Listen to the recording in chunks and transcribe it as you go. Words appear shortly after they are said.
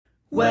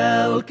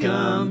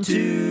Welcome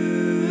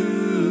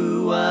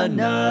to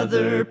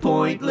another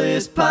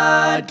pointless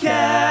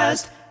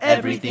podcast.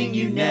 Everything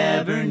you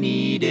never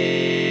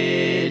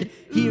needed.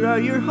 Here are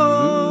your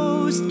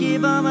hosts,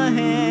 give 'em a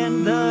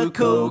hand, the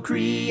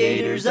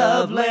co-creators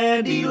of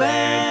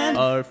Landyland.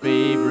 Our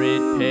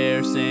favorite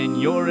pair,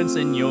 Senor and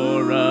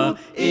Senora.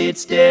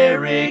 It's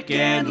Derek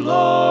and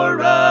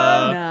Laura.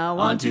 Now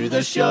onto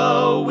the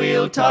show,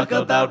 we'll talk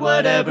about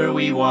whatever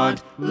we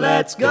want.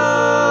 Let's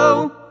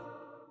go!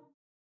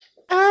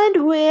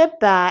 And we're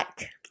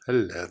back.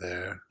 Hello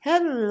there.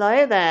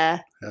 Hello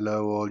there.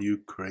 Hello, all you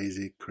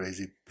crazy,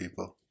 crazy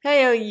people.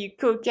 Hey, all you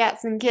cool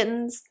cats and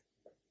kittens.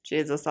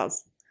 Jesus,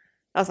 that's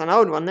an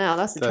old one now.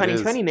 That's a That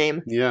 2020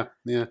 meme. Yeah.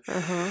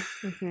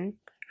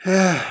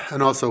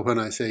 And also, when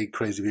I say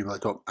crazy people, I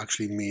don't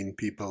actually mean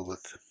people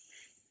with...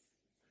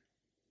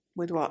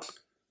 With what?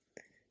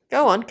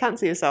 Go on,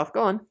 cancel yourself.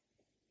 Go on.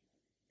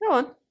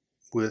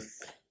 with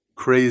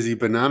crazy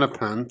banana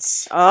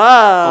pants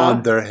Oh.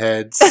 on their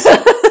heads.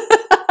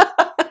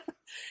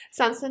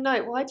 Samson,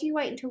 no, why do you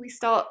wait until we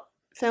start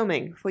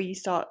filming before you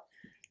start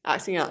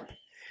acting up?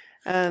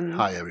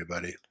 Hi,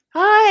 everybody.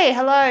 Hi,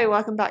 hello,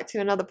 welcome back to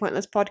another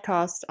Pointless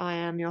Podcast. I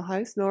am your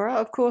host, Laura,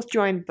 of course,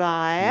 joined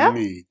by...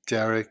 Me,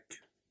 Derek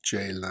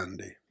J.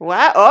 Landy.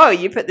 Wow, oh,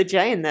 you put the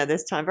J in there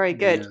this time, very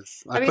good.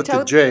 Yes. Have I you put the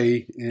told-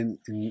 J in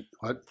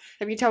what?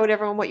 Have you told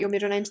everyone what your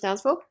middle name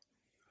stands for?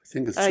 I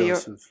think it's You're-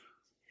 Joseph.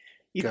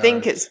 You Garrett.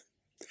 think it's...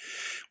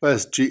 Well,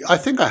 it's G. I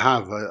think I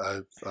have.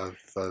 I've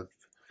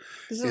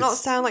Does it not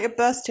It's- sound like your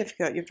birth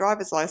certificate, your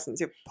driver's license,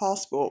 your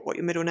passport, what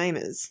your middle name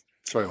is?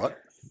 sorry, what?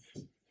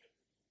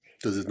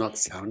 Does it not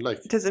sound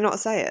like? Does it not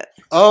say it?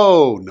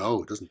 Oh,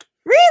 no, it doesn't.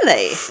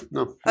 Really?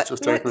 No, it's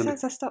just no, Derek Landy.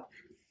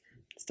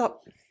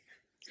 Stop.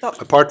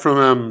 Apart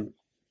from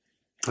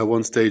at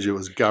one stage it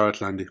was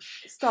Garrett Landy,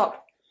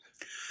 Stop.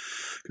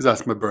 because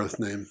that's my birth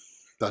name.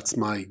 That's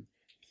my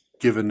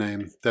given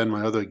name. Then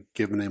my other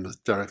given name was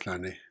Derek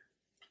Landy.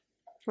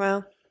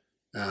 Well,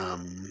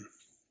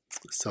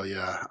 So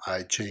yeah,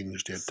 I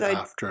changed it So-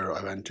 after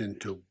I went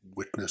into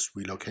witness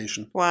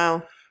relocation.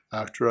 wow.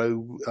 After I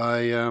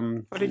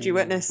What did you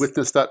witness?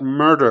 witnessed that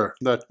murder,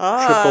 that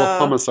Ah. triple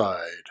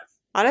homicide.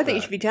 I don't think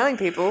you should be telling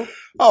people.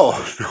 Oh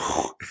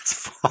no, it's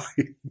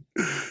fine.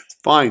 It's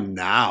fine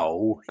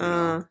now. You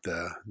know,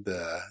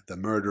 the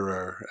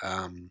murderer.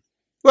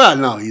 Well,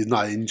 no, he's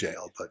not in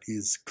jail, but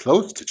he's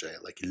close to jail.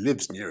 Like he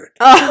lives near it,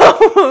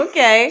 Oh,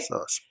 okay.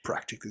 so it's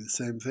practically the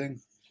same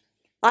thing.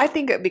 I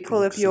think it'd be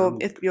cool if your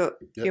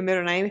Yep.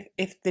 middle name,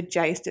 if the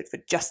J stood for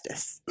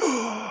Justice.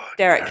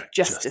 Derek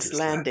Justice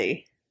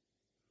Landy.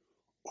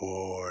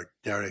 Or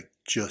Derek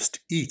Just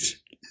Eat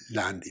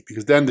Landy,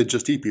 because then the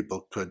Just Eat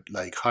people could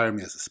like hire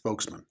me as a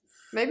spokesman.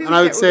 Maybe And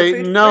I would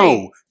say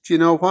no. Do you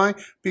know why?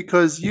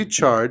 Because you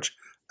charge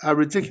a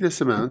ridiculous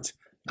amount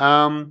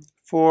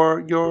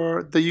for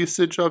the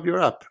usage of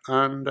your app,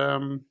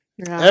 and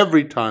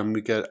every time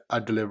we get a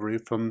delivery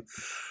from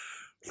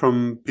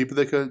people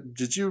that go,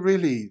 did you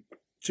really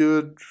do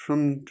it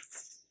from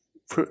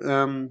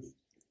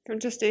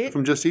Just Eat.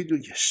 from Just Eat?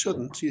 You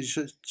shouldn't. You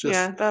should just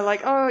Yeah, they're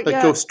like, oh like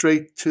yeah, go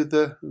straight to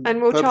the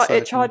and we'll website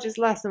it charges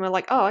less, and we're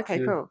like, oh, okay,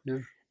 Yeah, cool.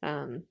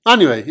 yeah.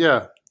 Anyway,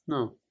 yeah,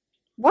 no,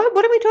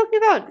 What are we talking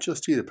about?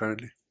 Just Eat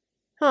apparently.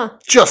 Huh?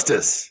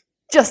 Justice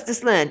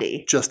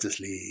Landy. Justice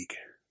League.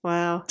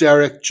 Wow.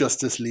 Derek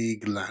Justice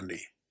League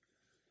Landy.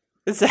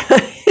 Is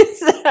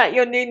that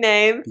your new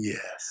name?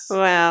 Yes.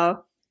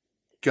 Wow.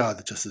 God,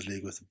 the Justice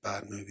League was a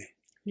bad movie.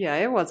 Yeah,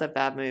 it was a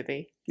bad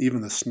movie.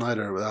 Even the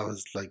Snyder, that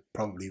was like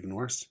probably even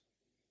worse.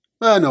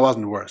 Well, no, it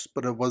wasn't worse,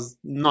 but it was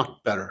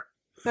not better.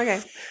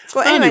 Okay.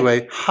 Well,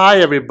 Anyway, hi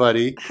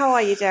everybody. how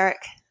are you, Derek?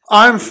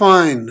 I'm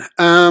fine.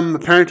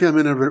 Apparently I'm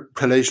in a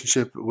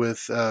relationship with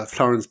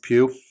Florence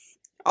Pugh.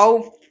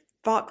 Oh,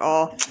 fuck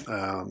off.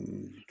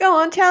 Go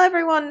on, tell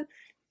everyone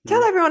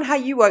how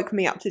you woke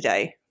me up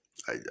today.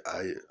 I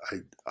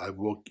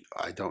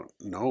don't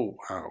know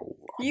how.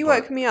 You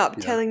but woke me up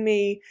yeah. telling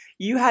me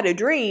you had a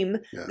dream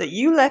Yeah. that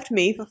you left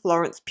me for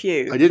Florence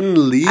Pugh. I didn't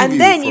leave and you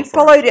then for you Florence.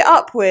 followed it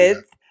up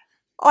with,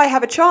 I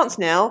have a chance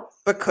now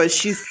because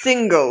she's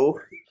single.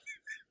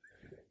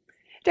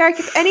 Derek,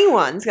 if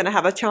anyone's going to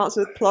have a chance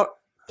with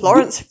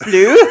Florence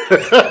Pugh,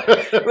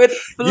 with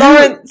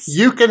Florence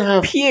You can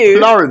have Pugh.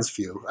 Florence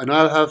Pugh, and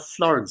I'll have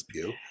Florence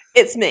Pugh.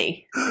 It's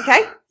me,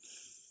 okay?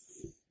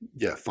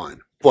 Yeah,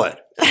 fine.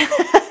 But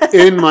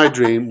in my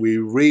dream, we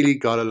really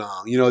got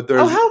along. You know,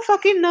 there's Oh, how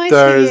fucking nice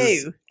for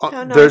you.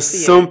 How nice there's for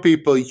you. some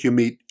people you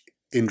meet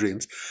in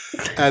dreams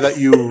that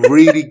you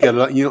really get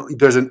along. You know,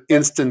 there's an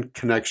instant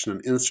connection,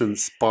 an instant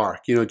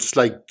spark. You know, just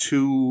like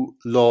two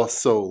lost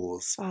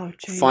souls Oh,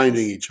 Jesus.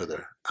 finding each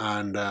other,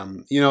 and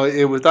you know,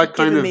 it was that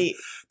kind Giving of me,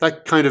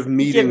 giving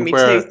meeting me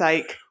where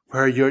toothache.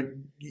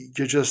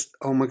 you're just,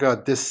 oh my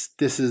God, this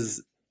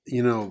is,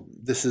 you know,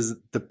 this is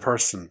the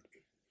person.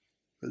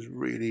 It was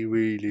really,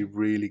 really,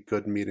 really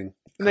good meeting.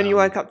 And then you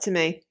woke up to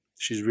me.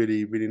 She's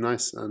really, really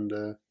nice, and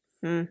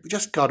Mm. we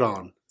just got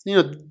on. You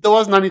know, there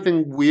wasn't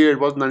anything weird,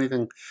 wasn't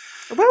anything.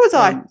 Where was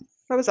I? um,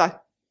 Where was I?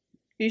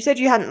 You said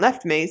you hadn't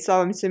left me, so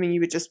I'm assuming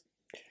you were just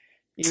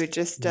You were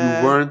just You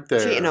weren't there.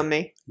 cheating on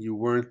me. You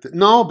weren't there.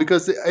 No,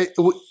 because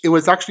it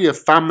was actually a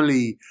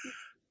family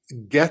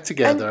get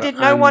together. And did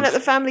no one at the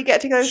family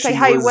get together and say, she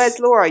 "Hey, was- where's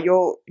Laura,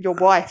 your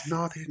wife"?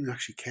 No, they didn't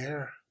actually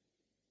care.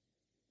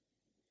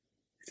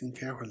 They didn't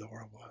care where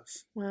Laura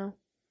was. Well,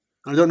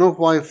 I don't know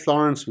why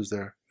Florence was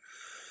there,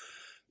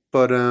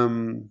 but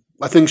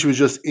I think she was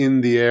just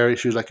in the area.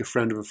 She was like a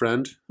friend of a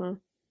friend,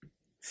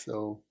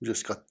 so we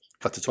just got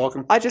to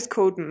talking. I just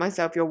called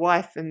myself your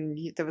wife, and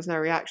there was no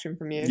reaction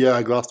from you. Yeah,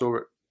 I glossed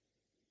over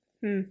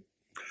Hmm. it.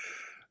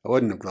 I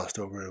wouldn't have glossed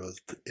over it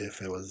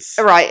if it was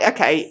Right.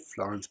 Okay.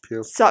 Florence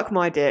Pugh. Suck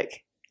my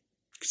dick.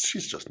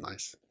 She's just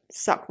nice.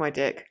 Suck my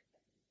dick.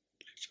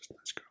 She's just a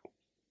nice girl.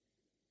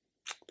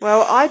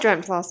 Well, I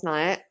dreamt last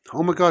night.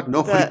 Oh my God,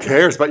 nobody But-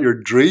 cares about your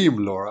dream,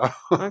 Laura.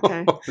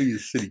 Okay. You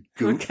silly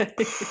goof. Okay.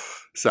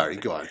 Sorry,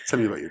 go on. Tell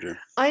me about your dream.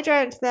 I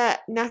dreamt that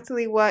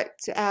Natalie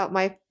worked out,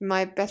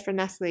 my best friend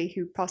Natalie,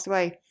 who passed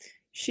away,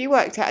 she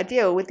worked out a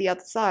deal with the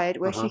other side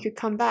where she could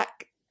come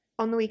back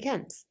on the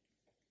weekends.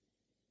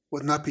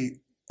 Wouldn't that be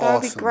That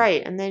awesome? would be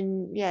great. And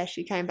then, yeah,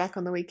 she came back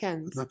on the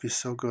weekends. Wouldn't that be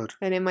so good?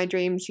 And in my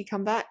dream, she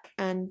come back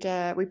and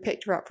we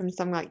picked her up from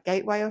some like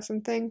gateway or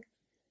something.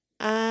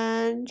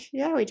 And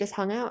yeah, we just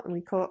hung out and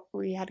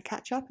we had a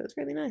catch up. It was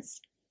really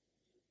nice.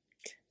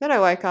 Then I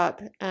woke up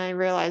and I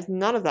realized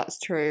none of that's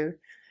true.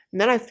 And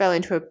then I fell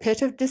into a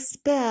pit of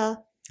despair.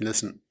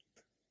 Listen,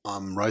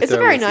 I'm right It's there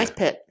a very with nice you.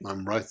 pit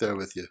I'm right there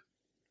with you.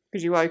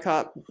 because you woke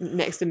up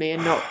next to me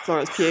and not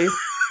Florence Pugh.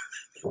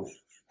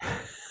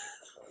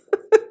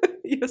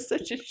 You're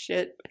such a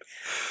shit.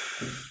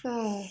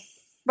 Oh.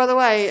 By the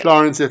way,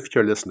 Florence, if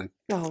you're listening.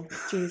 oh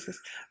Jesus!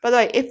 By the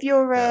way, if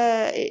you're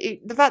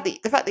the fact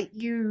that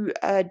you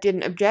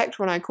didn't object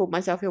when I called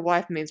myself your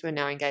wife means we're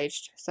now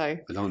engaged. So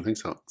I don't think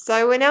so.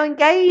 we're now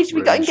engaged.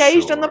 We got Really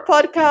engaged on the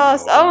sure?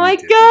 podcast. No, Oh my we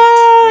didn't.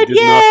 God! We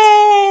did not.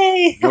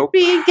 Yay! Nope.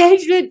 Happy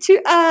engagement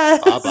to us.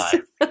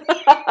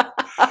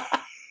 Bye-bye.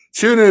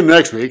 Tune in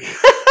next week.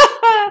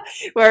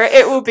 Where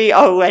it will be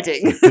our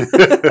wedding.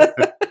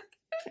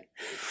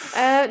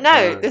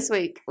 No, this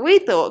week we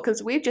thought,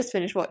 because we've just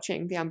finished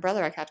watching The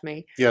Umbrella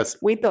Academy, Yes.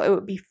 we thought it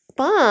would be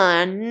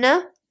fun,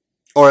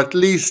 Or at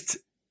least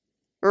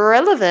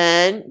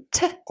relevant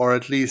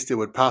it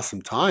would pass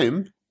some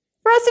time.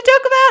 for us to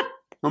talk about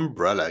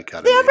Umbrella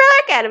Academy. The Umbrella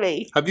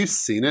Academy. Have you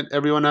seen it,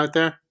 everyone out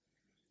there?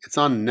 It's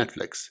on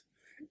Netflix.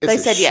 It's They a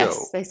said show.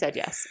 yes. They said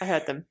yes. I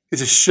heard them.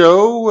 It's a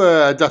show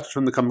adapted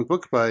from the comic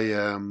book by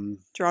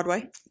Gerard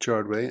Way.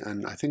 Gerard Way,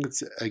 and I think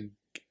it's a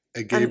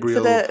And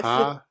Gabriel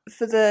Ha.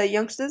 for the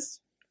youngsters,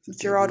 Is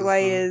it Gerard Gabriel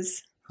Way Ha?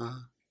 is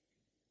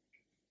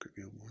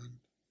Gabriel one.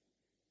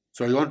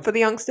 Sorry, go on. for the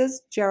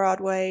youngsters.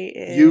 Gerard Way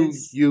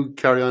is. You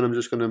carry on. I'm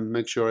just going to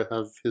make sure I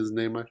have his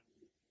name right.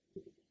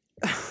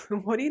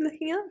 What are you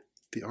looking at?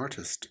 The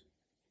artist.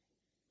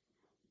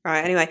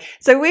 Right. Anyway,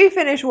 so we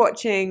finished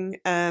watching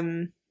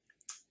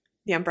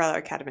The Umbrella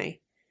Academy,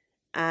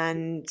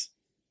 and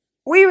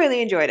we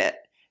really enjoyed it.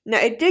 Now,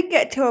 it did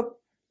get to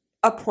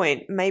a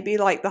point, maybe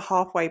like the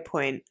halfway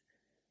point,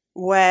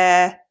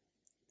 where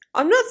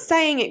I'm not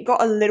saying it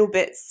got a little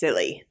bit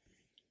silly,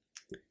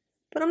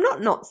 but I'm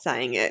not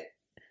saying it.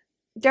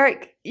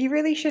 Derek, you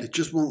really should. It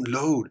just won't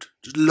load.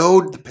 Just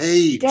load the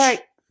page.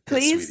 Derek,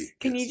 please, sweetie,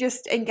 can you yes.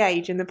 just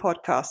engage in the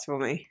podcast for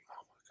me?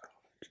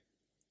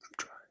 I'm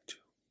trying to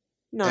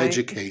No.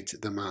 educate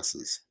the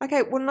masses.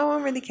 Okay, well, no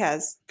one really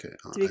cares. Okay.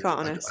 To be quite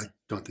honest. I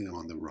don't think I'm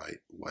on the right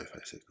Wi-Fi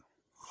signal.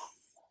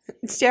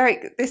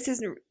 Derek, this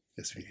isn't.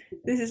 Yes, sweetie.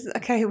 This is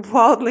okay.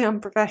 Wildly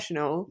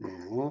unprofessional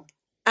Oh.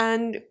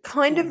 and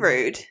kind of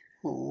rude.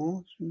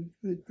 Oh.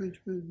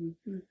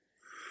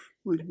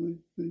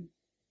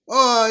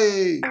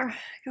 Oi!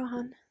 Go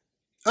on.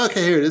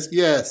 Okay, here it is.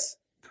 Yes.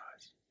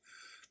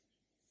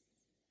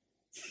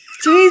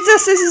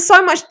 Jesus, this is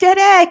so much dead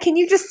air. Can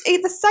you just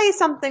either say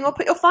something or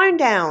put your phone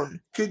down?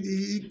 Can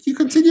you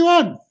continue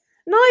on?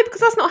 No,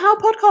 because that's not how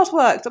a podcast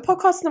works. A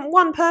podcast isn't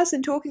one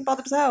person talking by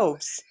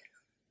themselves.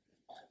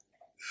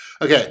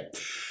 Okay.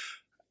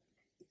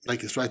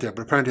 Like it's right there,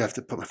 but apparently I have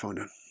to put my phone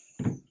down.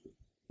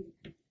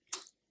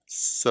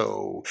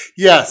 So,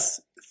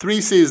 yes, 3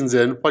 seasons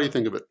in. What do you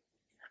think of it?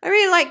 I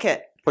really like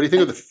it. What do you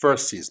think of the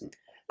first season?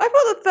 I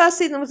thought the first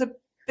season was a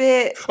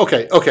bit.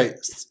 Okay,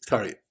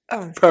 sorry.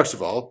 Oh, First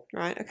of all,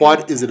 right. Okay.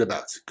 what is it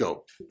about?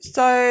 Go.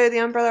 So the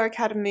Umbrella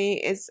Academy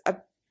is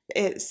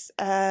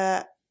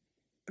about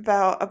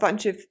a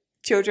bunch of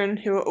children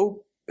who are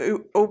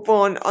all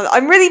born on.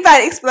 I'm really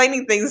bad at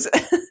explaining things.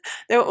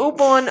 They were all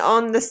born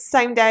on the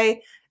same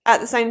day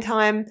at the same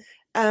time,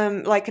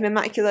 like an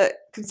immaculate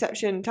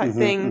conception type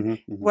thing,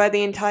 where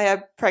the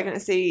entire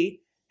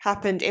pregnancy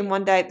happened in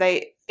one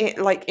day.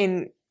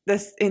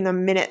 In a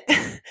minute,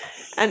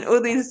 and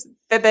all these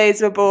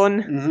bebés were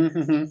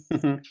born.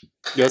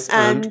 Yes,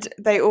 and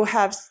they all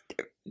have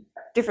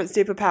different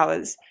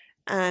superpowers.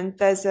 And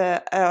there's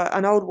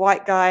an old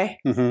white guy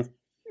with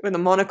a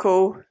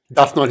monocle.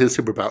 That's not his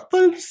superpower,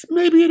 but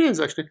maybe it is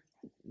actually.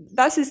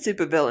 That's his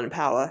supervillain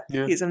power.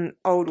 Yeah. He's an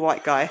old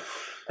white guy,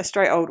 a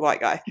straight old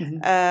white guy.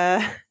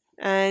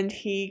 and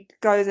he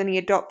goes and he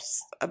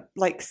adopts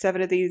like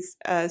 7 of these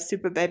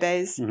super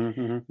bebes,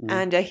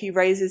 and he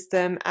raises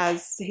them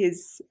as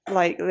his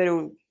like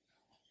little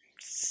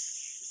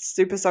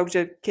super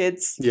soldier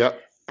kids. Yeah.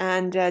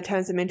 And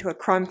turns them into a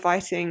crime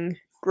fighting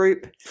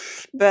group.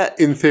 But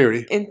in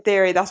theory,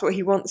 that's what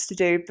he wants to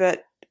do.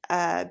 But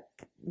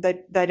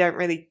they don't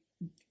really.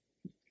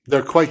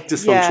 They're quite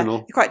dysfunctional.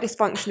 Yeah, quite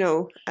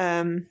dysfunctional.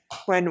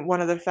 When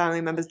one of the family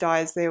members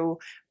dies, they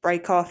all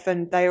break off,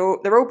 and they're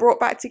all brought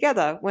back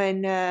together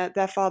when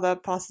their father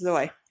passes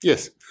away.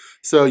 Yes.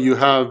 So you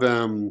have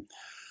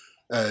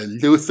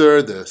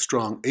Luther, the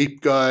strong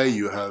ape guy.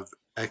 You have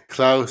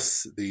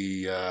Klaus,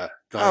 the guy.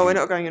 Oh, we're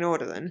not going in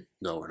order then.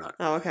 No, we're not.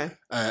 Oh, okay.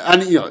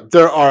 And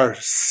there are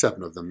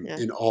 7 of them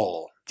in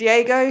all.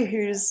 Diego,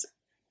 whose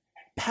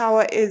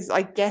power is,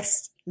 I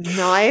guess,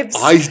 knives.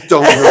 I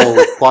don't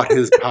know what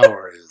his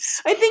power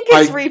is. I think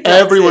it's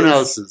reflexes. Everyone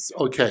else's.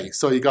 Okay,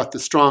 so you got the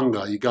strong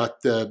guy, you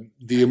got the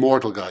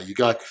immortal guy, you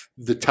got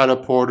the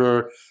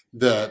teleporter,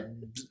 the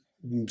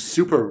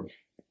super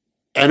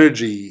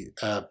energy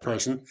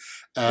person.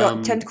 You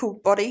got tentacle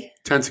body.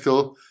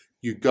 Tentacle.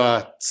 You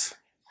got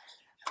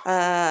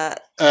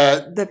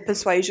the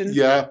persuasion.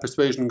 Yeah,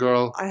 persuasion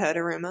girl. I heard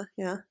a rumor.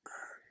 Yeah.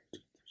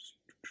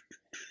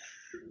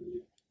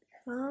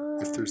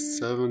 If there's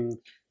 7.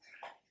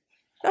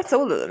 That's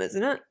all of them,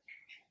 isn't it?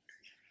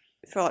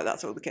 I feel like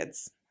that's all the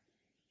kids.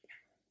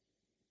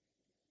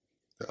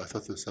 I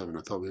thought there was 7.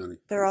 I thought we only.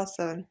 There are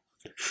 7.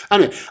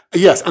 Anyway,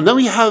 yes, and then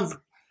we have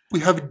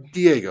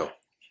Diego.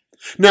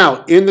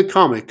 Now, in the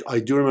comic, I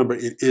do remember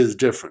it is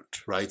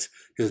different, right?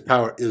 His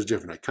power is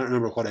different. I can't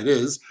remember what it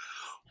is,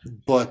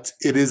 but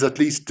it is at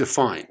least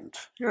defined.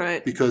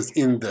 Right. Because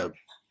in the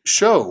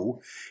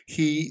show,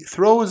 he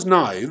throws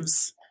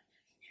knives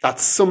that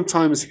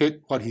sometimes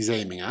hit what he's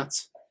aiming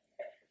at.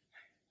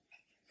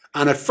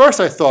 And at first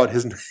I thought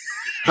his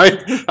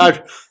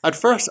at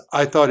first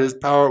I thought his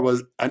power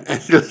was an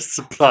endless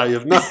supply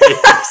of knives.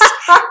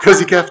 Because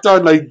he kept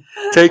on like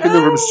taking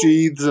them from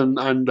sheaths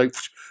and like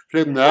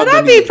flipping them out.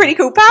 That'd be a pretty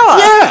cool power.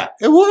 Yeah,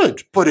 it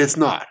would, but it's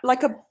not.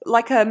 Like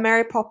a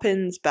Mary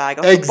Poppins bag,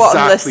 or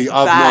Exactly, a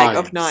bottomless bag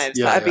of knives.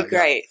 Yeah, That'd be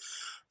great.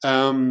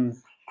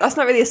 That's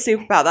not really a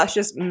superpower. That's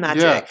just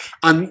magic. Yeah,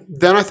 and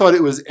then I thought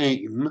it was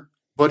aim,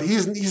 but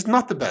he's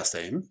not the best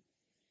aim.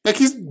 Like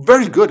he's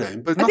very good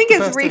aim, but not I think the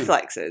it's best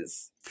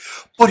reflexes.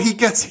 Aim. But he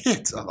gets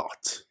hit a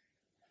lot.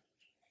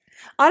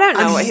 I don't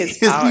know what his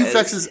power is. His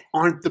reflexes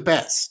aren't the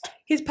best.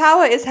 His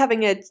power is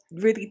having a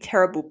really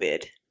terrible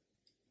beard.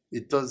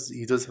 It does.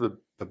 He does have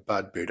a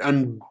bad beard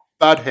and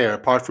bad hair.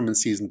 Apart from in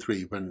season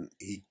 3 when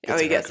he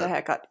gets a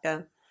haircut.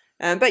 Yeah,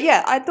 but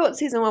yeah, I thought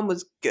season 1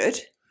 was good.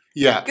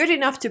 Yeah, good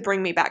enough to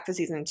bring me back for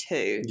season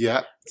 2.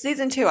 Yeah,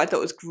 season 2 I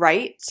thought was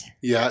great.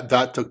 Yeah,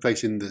 that took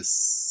place in the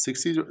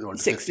 60s or the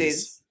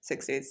 60s.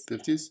 60s.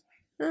 50s?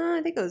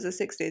 I think it was the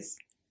 60s.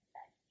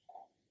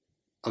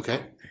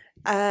 Okay.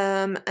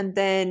 And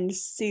then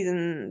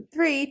season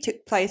 3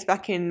 took place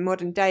back in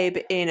modern day,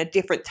 but in a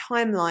different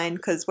timeline,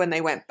 because when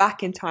they went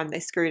back in time, they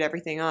screwed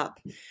everything up.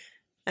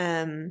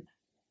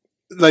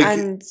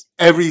 Like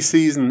every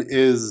season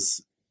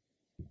is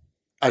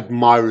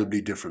admirably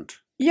different.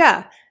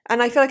 Yeah,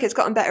 and I feel like it's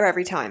gotten better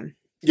every time.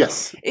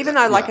 Yes. Even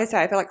though, like I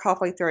say, I feel like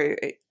halfway through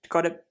it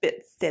got a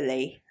bit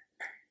silly.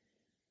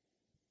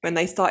 When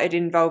they started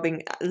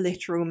involving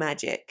literal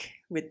magic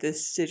with the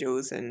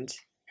sigils and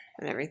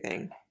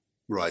everything.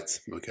 Right.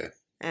 Okay.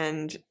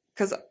 And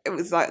because it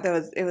was like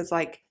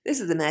this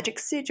is a magic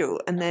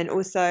sigil, and then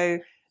also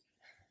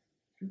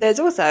there's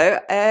also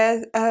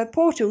a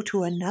portal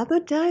to another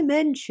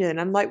dimension.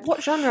 I'm like,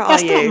 what genre are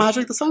you? That's not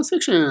magic. That's science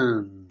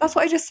fiction. That's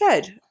what I just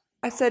said.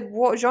 I said,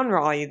 what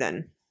genre are you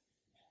then?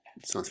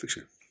 Science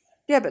fiction.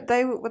 Yeah, but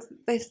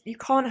you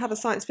can't have a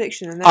science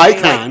fiction and then I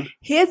can. Like,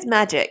 here's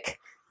magic.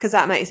 Because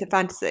that makes it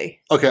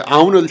fantasy. Okay,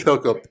 I want to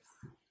look up.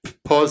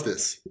 Pause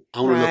this.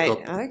 I want to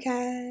look up.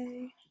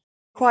 Okay.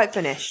 Quite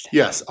finished.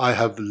 Yes, I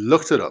have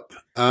looked it up.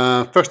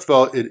 First of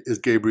all, it is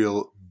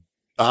Gabriel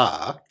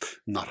Ba,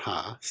 not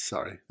Ha.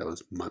 Sorry, that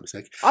was my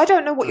mistake. I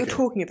don't know what you're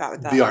talking about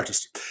with that. The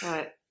artist.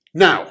 Right.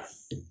 Now,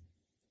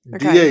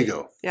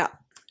 Diego. Yeah.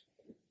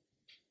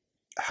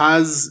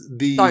 Has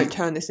the. Don't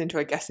turn this into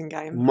a guessing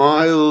game.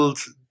 Mild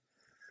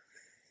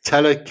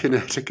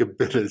telekinetic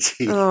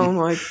ability. Oh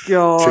my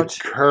god. To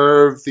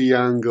curve the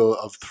angle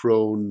of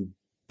thrown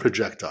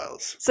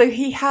projectiles. So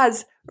he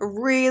has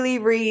really,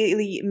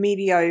 really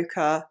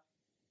mediocre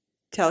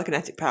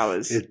telekinetic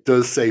powers. It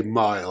does say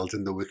mild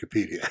in the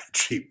Wikipedia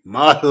entry.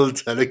 Mild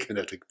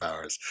telekinetic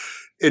powers.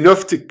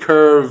 Enough to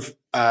curve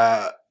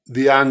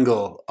the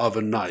angle of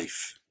a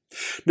knife.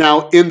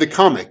 Now, in the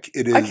comic,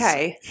 it is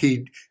okay.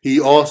 He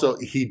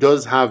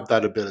does have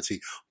that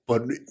ability,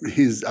 but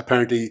he's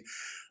apparently,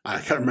 I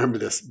can't remember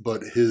this,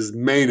 but his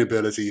main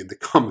ability in the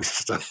comics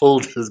is to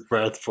hold his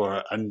breath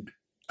for an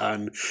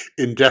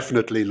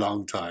indefinitely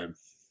long time.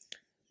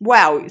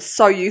 Wow,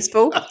 so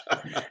useful.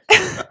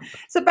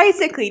 So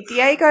basically,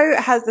 Diego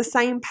has the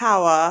same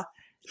power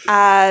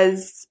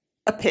as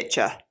a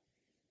pitcher,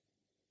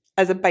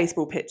 as a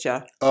baseball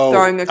pitcher,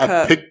 throwing a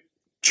curve.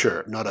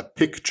 pitcher, not a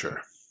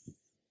picture.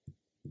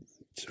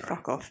 Sorry.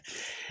 Fuck off.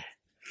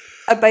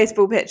 A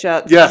baseball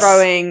pitcher Yes.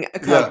 throwing a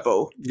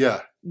curveball.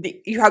 Yeah,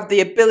 You have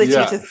the ability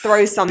Yeah. to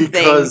throw something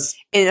because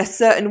in a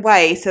certain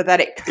way so that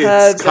it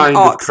curves kind and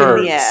of arcs in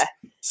curves. the air.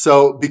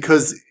 So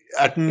because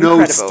at no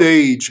Incredible.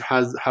 stage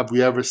have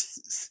we ever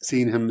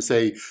seen him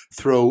say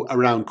throw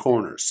around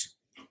corners.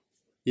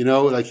 You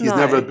know, like he's No.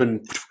 never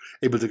been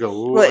able to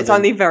go. Well, it's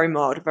only very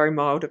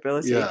mild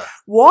ability. Yeah.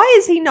 Why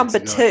is he number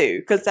Yes, 2?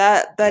 Because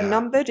they're Yeah.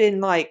 numbered in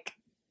like,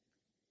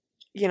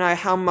 you know,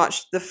 how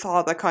much the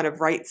father kind of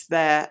rates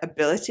their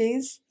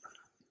abilities.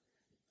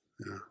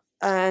 Yeah.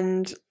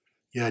 And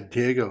Yeah,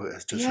 Diego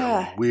is just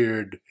Yeah. a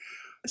weird.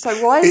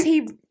 so why is It-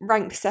 he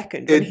ranked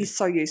second when it- he's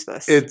so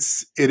useless?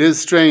 It is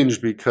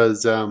strange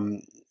because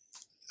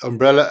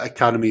Umbrella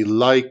Academy,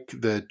 like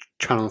the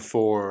Channel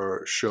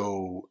 4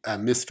 show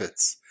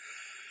Misfits,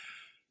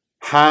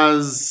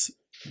 has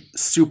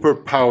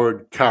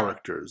superpowered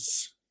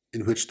characters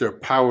in which their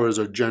powers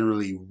are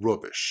generally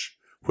rubbish.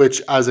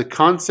 Which, as a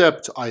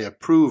concept, I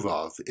approve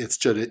of. It's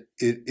just it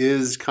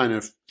is kind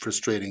of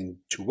frustrating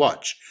to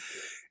watch.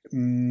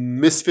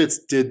 Misfits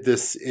did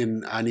this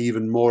in an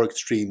even more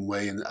extreme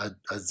way, and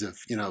as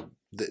if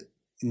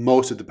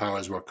most of the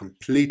powers were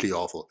completely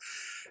awful.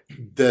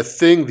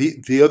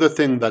 The other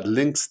thing that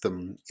links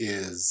them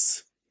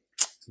is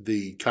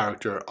the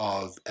character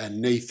of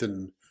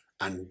Nathan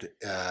and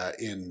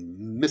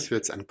in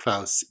Misfits and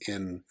Klaus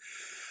in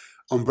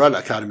Umbrella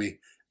Academy,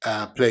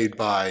 played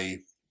by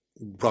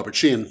Robert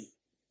Sheehan.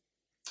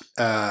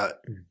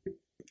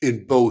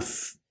 In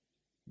both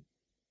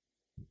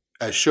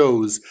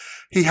shows,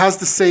 he has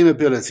the same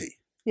ability.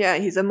 yeah,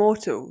 he's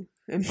immortal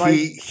in both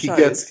He shows.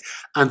 gets,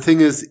 and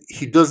thing is,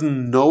 he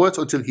doesn't know it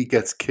until he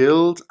gets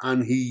killed,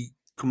 and he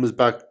comes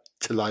back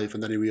to life,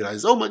 and then he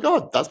realizes, oh my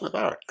god, that's my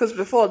power. Because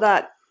before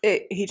that,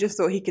 he just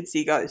thought he could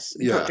see ghosts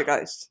and talk Yeah. to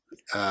ghosts.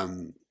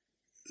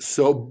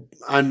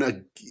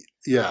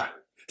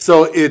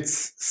 So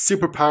it's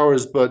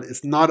superpowers, but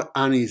it's not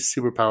any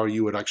superpower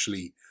you would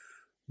actually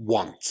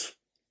want.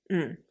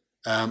 Mm.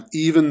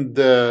 Even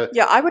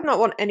Yeah, I would not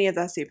want any of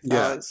their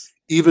superpowers.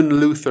 even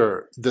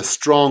Luther, the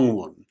strong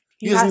one,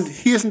 He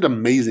he isn't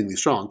amazingly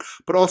strong,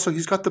 but also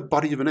he's got the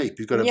body of an ape.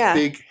 He's got a Yeah.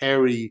 big,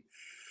 hairy.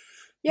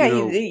 Yeah,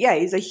 you know,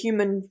 he's a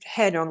human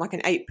head on like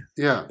an ape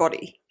yeah.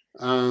 body.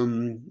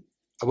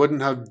 I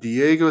wouldn't have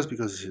Diego's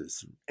because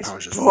his It's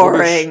power's just boring.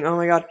 rubbish. Oh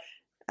my god.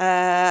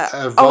 I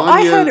heard a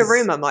Vanya's-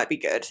 rumor might be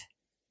good.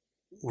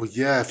 Well,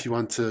 yeah, if you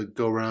want to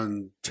go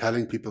around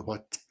telling people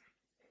what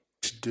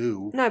to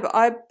do. No, but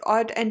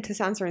I'd enter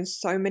Sansa in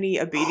so many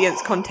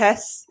obedience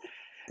contests,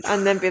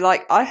 and then be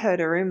like, I heard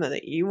a rumor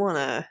that you want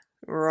to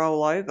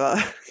roll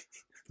over.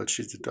 But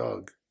she's a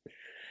dog.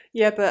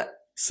 Yeah, but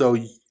So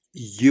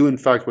you, in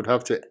fact, would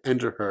have to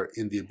enter her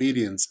in the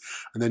obedience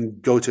and then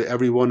go to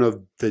every one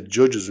of the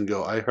judges and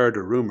go, I heard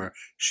a rumor.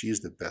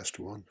 She's the best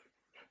one.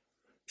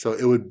 So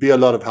it would be a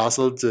lot of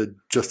hassle to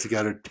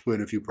get her to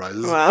win a few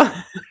prizes.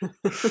 well,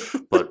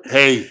 But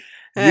hey,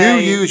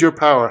 Hey. you use your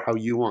power how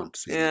you want.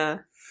 Susan. yeah,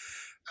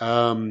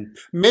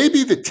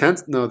 Maybe the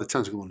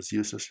tentacle one is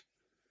useless.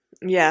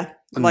 yeah.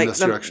 Unless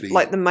you're actually-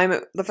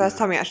 The first Yeah.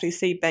 time we actually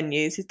see Ben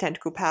use his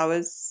tentacle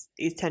powers,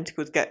 his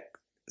tentacles get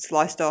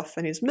sliced off,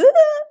 and he's.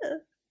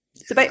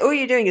 So all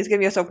you're doing is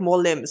giving yourself more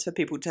limbs for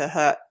people to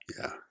hurt.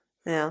 Yeah.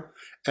 Yeah.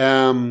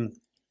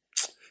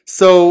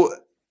 So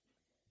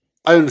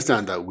I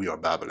understand that we are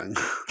babbling.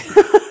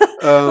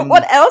 But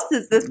what else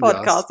is this yes.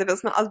 podcast if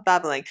it's not us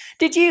babbling?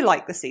 Did you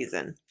like the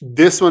season?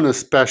 This one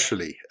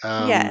especially.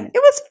 Yeah,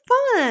 it was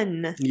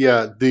fun.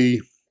 Yeah,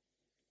 the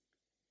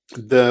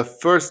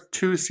first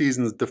 2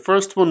 seasons, the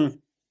first one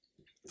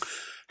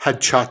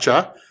had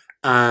Cha-Cha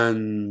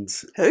and,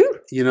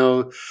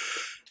 Who?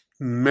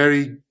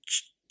 Mary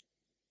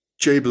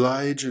J.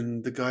 Blige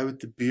and the guy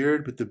with the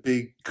beard with the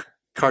big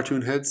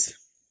cartoon heads,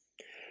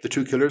 the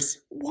 2 killers,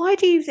 Why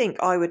do you think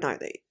I would know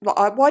that?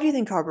 Why do you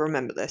think I would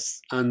remember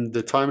this? and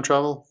the time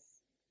travel.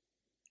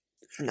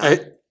 No.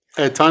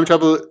 Time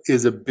travel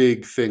is a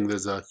big thing.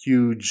 There's a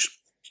huge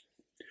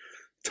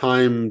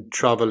time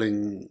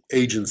traveling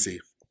agency.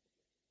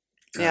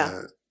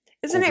 Yeah.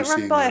 Isn't it run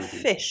overseeing by a everything.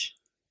 fish?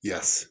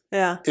 Yes,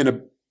 Yeah. in a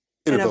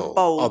bowl,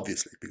 bowl.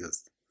 obviously,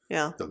 because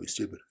Yeah. that'd be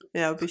stupid.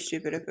 Yeah, it would be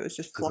stupid if it was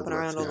just flopping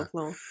around on the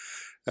floor.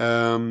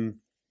 Um,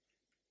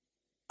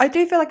 I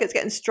do feel like it's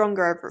getting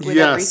stronger with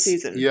yes, every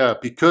season. yeah,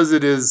 because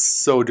it is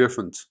so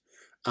different,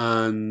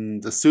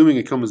 and assuming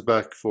it comes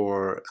back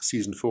for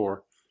season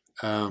 4,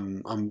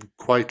 I'm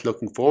quite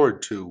looking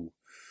forward to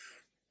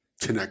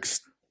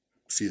next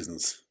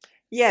seasons.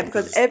 Yeah,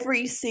 because Because-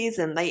 every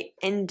season they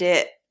end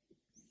it.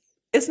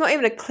 It's not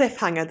even a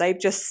cliffhanger. They've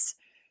just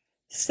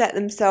set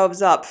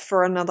themselves up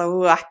for another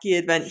wacky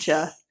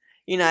adventure.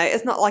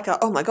 It's not like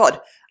oh my god,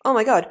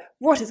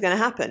 what is going to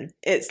happen?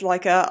 It's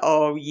like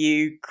oh,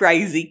 you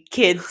crazy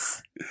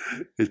kids.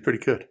 It's pretty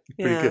good.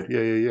 Pretty Yeah.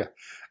 good.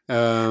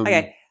 Yeah.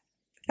 Okay,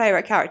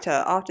 favorite character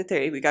after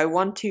 3. We go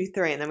 1, 2,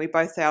 3, and then we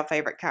both say our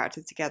favorite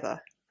character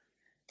together.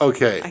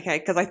 Okay. Okay,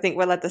 because I think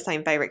we'll have the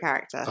same favorite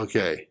character.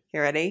 Okay. You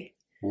ready?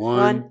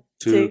 1,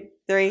 2,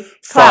 3.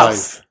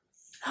 Klaus.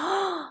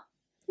 5.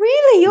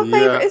 Really? Your Yeah.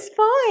 favourite is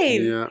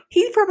 5? Yeah.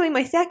 He's probably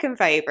my second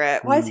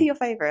favourite. Why is he your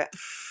favourite?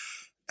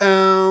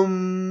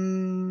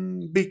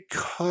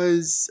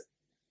 Because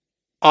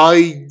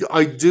I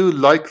do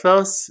like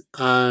Klaus,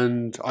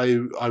 and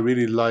I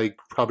really like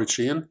Robert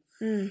Sheehan.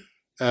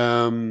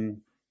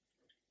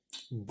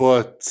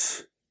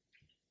 But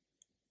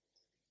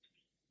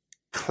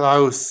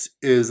Klaus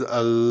is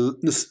 5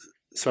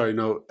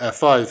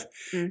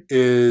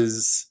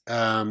 is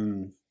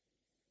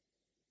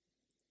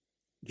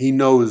he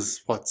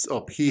knows what's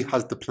up. He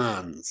has the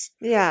plans.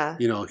 Yeah.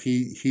 You know,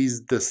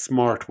 he's the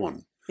smart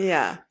one.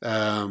 Yeah.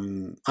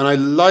 And I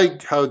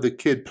like how the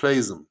kid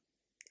plays him.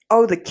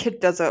 Oh, the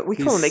kid does it. We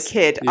call him the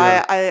kid.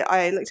 Yeah.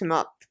 I looked him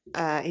up.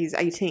 He's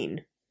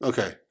 18.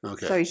 Okay.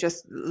 So he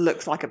just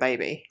looks like a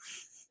baby.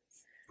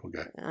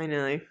 Okay. I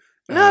know.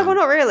 No, well,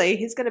 not really.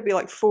 He's going to be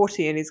like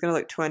 40 and he's going to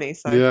look 20.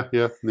 So Yeah.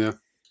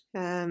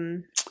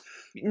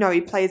 No,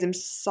 he plays him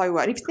so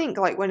well. And if you think,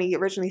 like, when he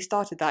originally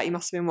started that, he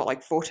must have been, what,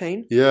 like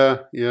 14?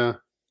 Yeah. He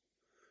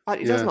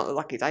does not look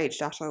like he's aged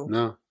at all.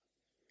 No.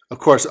 Of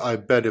course, I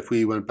bet if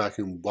we went back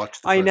and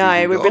watched the I first know.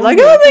 season, We'd go, be like,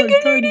 oh my god, look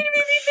at babies!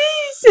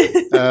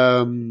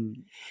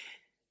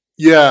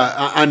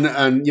 Yeah,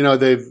 and you know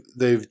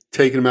they've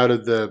taken him out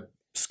of the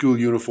school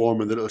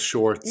uniform and the little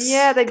shorts.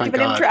 Yeah, they've Thank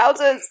given him God.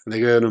 trousers. And they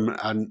gave him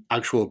an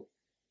actual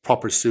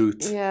proper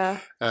suit. Yeah.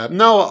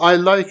 No, I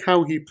like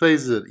how he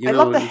plays it. I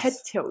love the head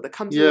tilt that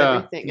comes with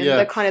everything, and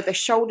the kind of the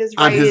shoulders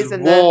and raised, his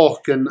and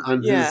walk, and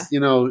his, you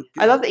know.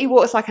 I love that he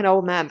walks like an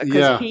old man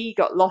because he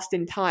got lost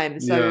in time.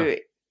 So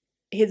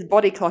his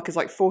body clock is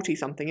like 40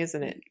 something,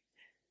 isn't it?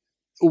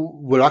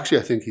 Well, actually,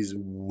 I think he's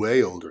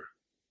way older.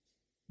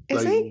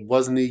 Is he?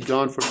 Wasn't he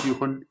gone for a few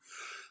hundred?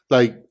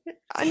 Like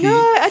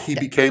he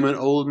became an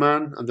old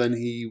man and then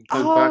he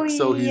went back.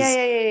 So he's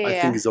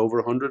I think he's over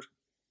 100.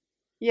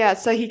 Yeah,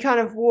 so he kind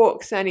of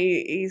walks and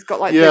he's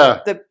got like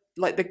the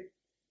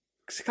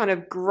kind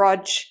of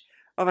grudge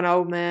of an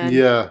old man.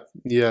 Yeah,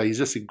 he's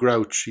just a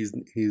grouch. He's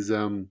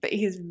but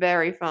he's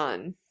very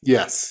fun.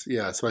 Yes,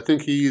 yeah. So I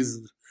think he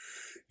is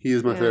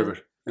my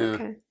favorite. Yeah.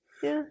 Okay.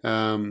 Yeah.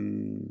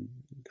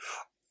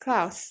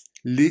 Klaus.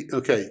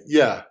 Okay,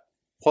 yeah.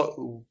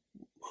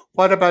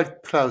 What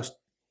about Klaus?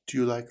 Do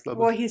you like?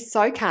 Well, he's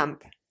so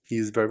camp.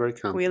 He's very, very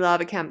camp. We love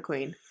a camp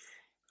queen.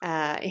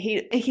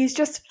 He's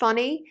just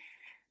funny,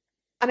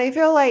 and I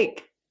feel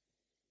like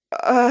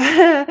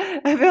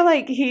I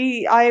relate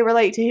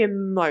to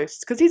him most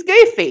because he's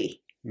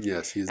goofy.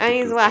 Yes, he's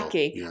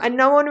wacky, and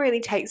no one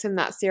really takes him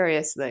that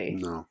seriously.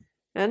 No,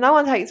 and no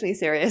one takes me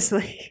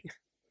seriously.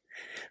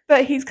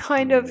 But he's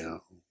kind of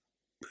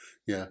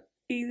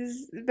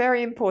he's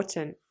very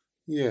important.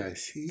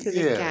 Yes, he to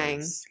the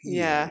gang. He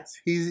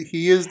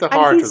is the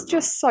heart. And he's of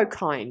just so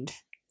kind.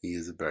 He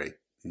is a very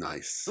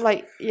nice,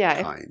 kind.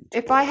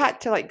 If boy. I had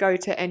to go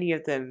to any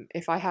of them,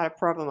 if I had a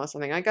problem or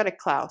something, I go to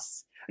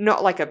Klaus.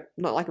 Not like a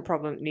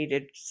problem that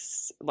needed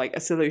a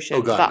solution.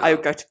 Oh God, no. I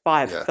would go to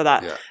 5 for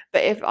that. Yeah.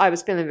 But if I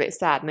was feeling a bit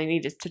sad and I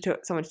needed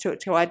someone to talk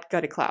to, I'd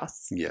go to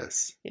Klaus.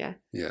 Yes. Yeah.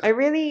 Yeah. I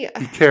really.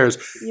 He cares.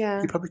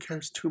 Yeah. He probably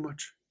cares too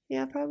much.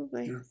 Yeah,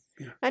 probably.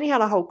 Yeah. And he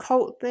had a whole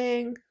cult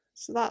thing.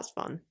 So that's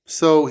fun.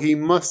 So he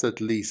must at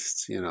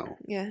least,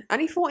 Yeah,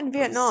 and he fought in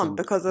Vietnam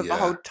because of the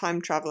whole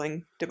time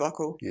traveling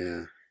debacle.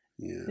 Yeah.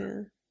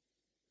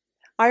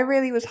 I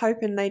really was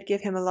hoping they'd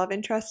give him a love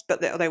interest,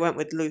 but they went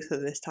with Luther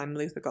this time.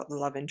 Luther got the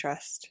love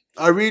interest.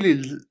 I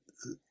really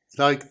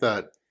like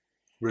that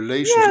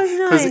relationship. Yeah,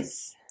 it was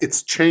nice.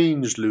 It's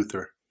changed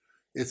Luther.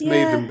 It's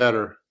made him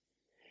better.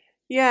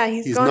 Yeah,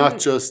 he's not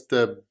just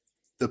the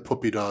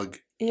puppy dog.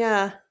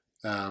 Yeah.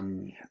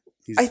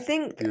 I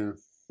think... Yeah.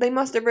 They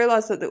must have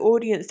realised that the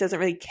audience doesn't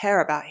really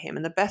care about him,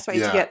 and the best way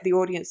to get the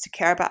audience to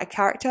care about a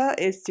character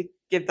is to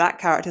give that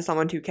character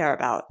someone to care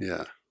about.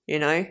 Yeah. You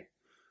know?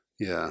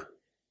 Yeah.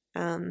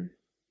 And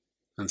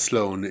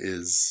Sloane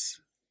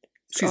she's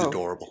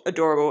adorable.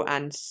 Adorable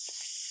and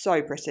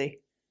so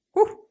pretty.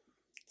 Woo,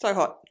 so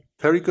hot.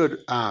 Very good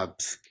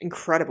abs.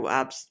 Incredible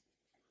abs.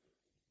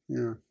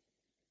 Yeah.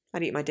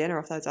 I'd eat my dinner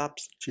off those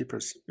abs.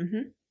 Cheapers.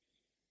 Mm-hmm.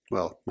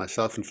 Well,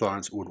 myself and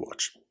Florence would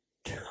watch.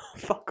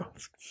 Fuck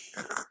off.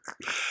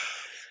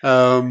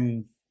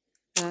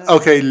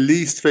 Okay,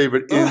 least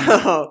favorite.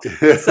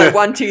 So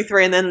 1, 2,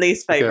 3, and then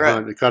least favorite.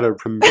 Okay, I gotta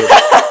remember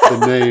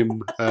the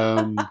name.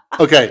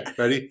 Okay,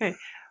 ready? Okay.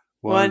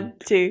 1,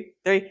 2,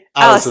 3.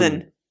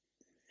 Allison.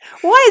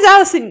 Why is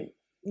Allison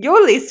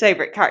your least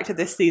favorite character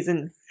this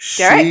season,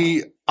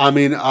 Derek?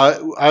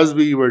 As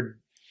we were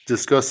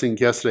discussing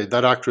yesterday,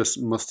 that actress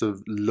must have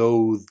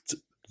loathed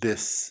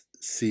this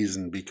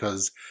season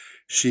because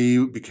she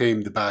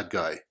became the bad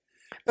guy.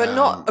 But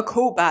not a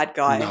cool bad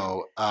guy.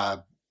 No,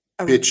 a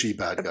bitchy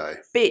bad guy.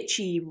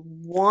 Bitchy,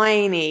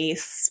 whiny,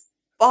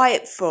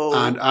 spiteful.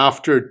 And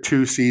after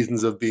 2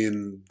 seasons of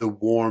being the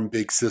warm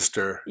big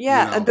sister.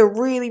 Yeah, and the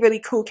really, really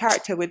cool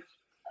character with,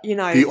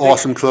 the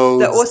awesome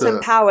clothes. The awesome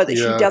power that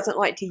she doesn't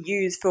like to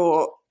use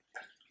for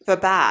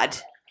bad.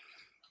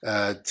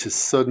 To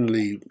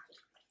suddenly,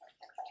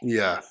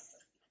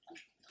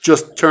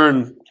 just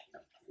turn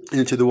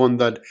into the one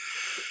that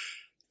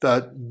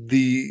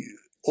the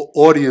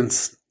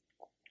audience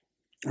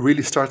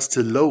really starts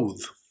to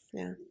loathe.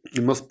 Yeah.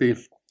 It must be,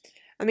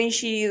 I mean,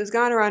 she was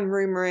going around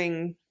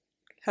rumouring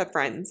her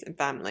friends and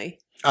family.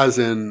 as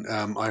in,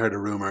 I heard a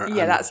rumor.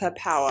 Yeah, and that's her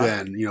power.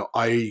 Then,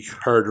 I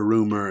heard a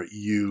rumor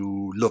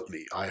you love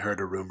me. I heard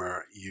a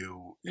rumor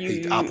you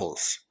hate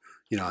apples.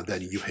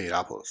 Then you hate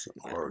apples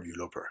or you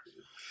love her.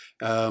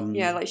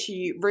 Yeah, like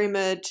she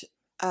rumoured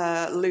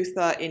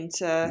Luther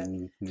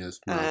into yes,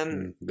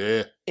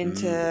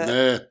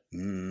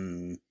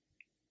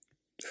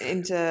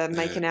 into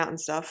making out and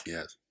stuff.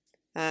 Yes.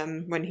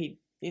 When he,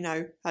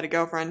 had a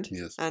girlfriend.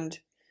 Yes. And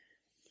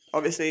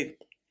obviously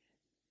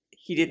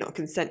he did not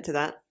consent to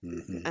that.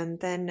 Mm-hmm. And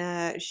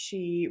then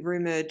she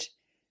rumoured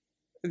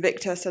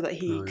Victor so that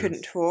he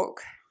couldn't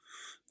talk.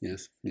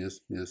 Yes. Then,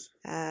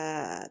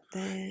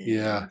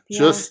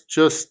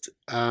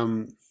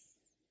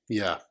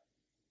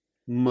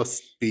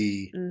 must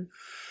be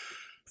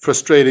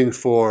frustrating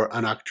for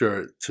an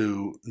actor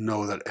to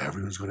know that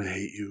everyone's going to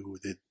hate you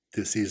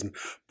this season.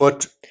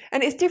 And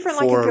it's different,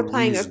 like if for you're a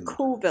playing reason. a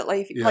cool bit,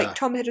 like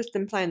Tom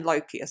Hiddleston playing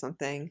Loki or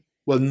something.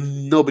 Well,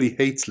 nobody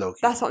hates Loki.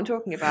 That's what I'm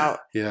talking about.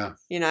 Yeah.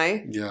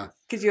 Yeah.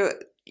 Because you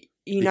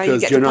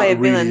Because get you're to play not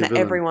a villain really a that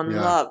villain. everyone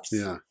loves.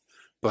 Yeah.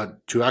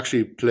 But to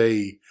actually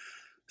play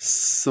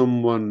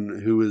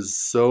someone who is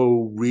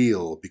so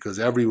real, because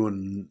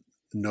everyone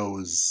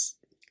knows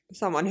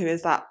Someone who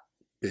is that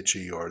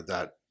bitchy or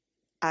that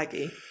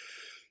Aggie.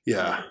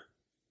 Yeah.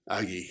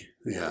 Aggie.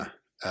 Yeah.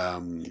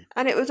 And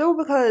it was all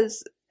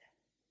because,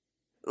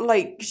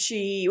 like,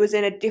 she was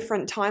in a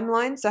different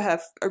timeline, so her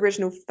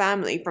original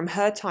family from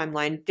her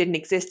timeline didn't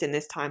exist in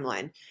this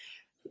timeline.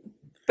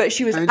 But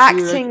she was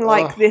acting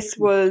like this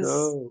was...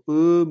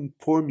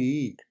 poor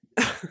me.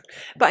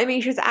 But I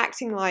mean, she was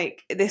acting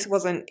like this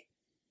wasn't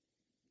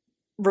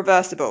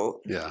reversible.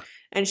 Yeah.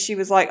 And she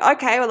was like,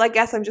 okay, well, I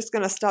guess I'm just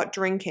going to start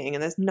drinking.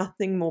 And there's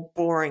nothing more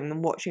boring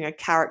than watching a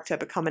character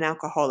become an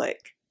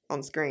alcoholic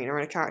on screen or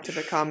a character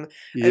become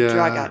a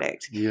drug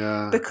addict.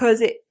 Yeah.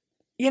 Because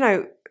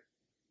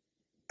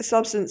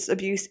substance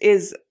abuse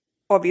is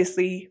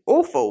obviously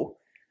awful.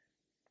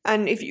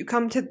 And if you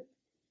come to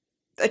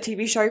a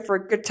TV show for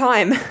a good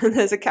time and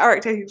there's a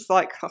character who's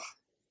like, oh,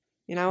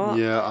 you know what?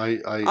 Yeah,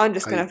 I'm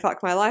just going to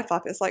fuck my life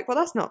up. It's like, well,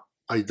 that's not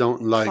I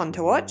don't like fun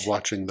to watch.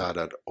 watching that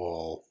at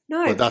all.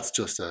 No. But that's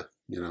just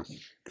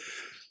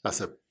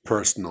that's a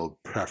personal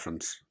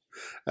preference.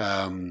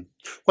 What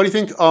do you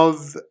think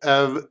of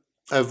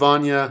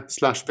Vanya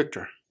 /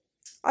 Victor?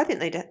 I think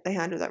they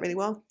handled that really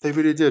well. They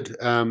really did.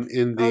 I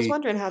was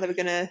wondering how they were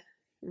going to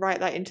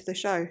write that into the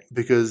show.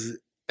 Because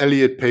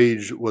Elliot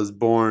Page was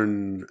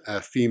born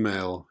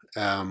female,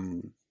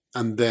 and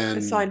then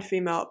Assigned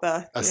female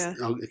at birth.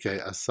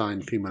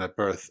 assigned female at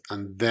birth,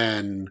 and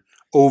then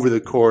over the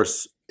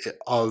course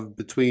of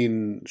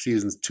between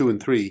seasons 2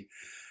 and 3,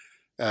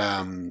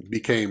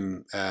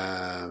 became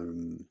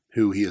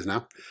who he is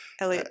now,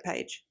 Elliot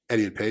Page.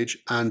 Elliot Page,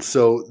 and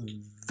so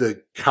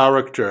the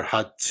character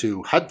had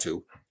to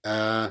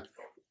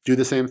do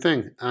the same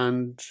thing,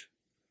 and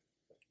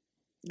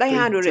they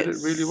handled did it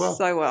really well.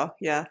 So well,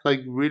 yeah.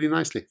 Like really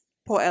nicely.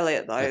 Poor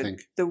Elliot though. I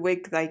think. The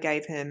wig they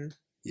gave him.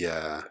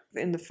 Yeah.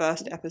 In the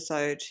first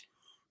episode.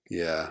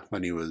 Yeah,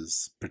 when he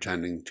was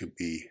pretending to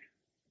be.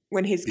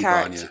 When his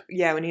character,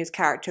 when his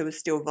character was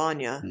still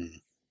Vanya,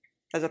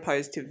 as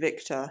opposed to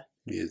Victor.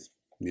 Yes.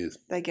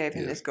 They gave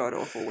him this god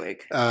awful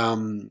wig.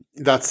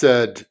 That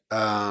said,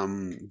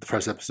 the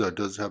first episode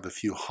does have a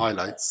few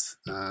highlights,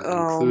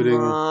 including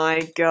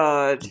my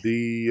god,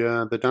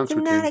 the dance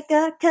routine. I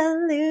got cut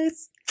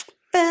loose,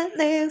 fat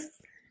loose.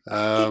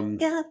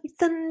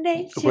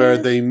 Where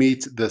they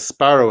meet the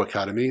Sparrow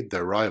Academy,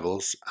 their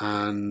rivals,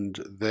 and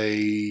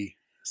they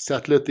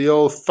settle it the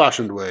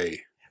old-fashioned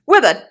way.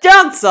 With a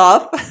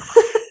dance-off!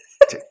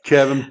 To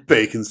Kevin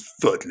Bacon's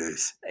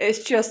Footloose.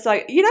 It's just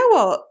like, you know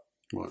what?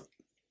 What?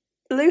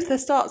 Luther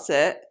starts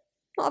it.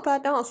 Not a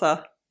bad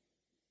dancer.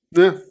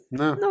 No.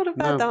 Not a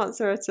bad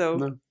dancer at all.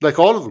 No. Like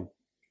all of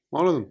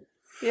them.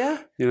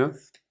 Yeah.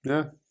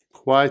 Yeah.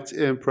 Quite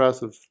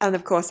impressive. And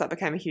of course that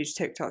became a huge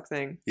TikTok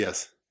thing.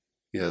 Yes.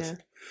 Yeah.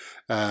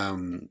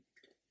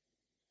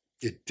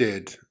 It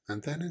did,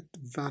 and then it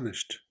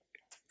vanished.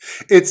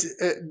 It's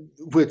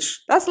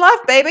which that's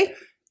life, baby.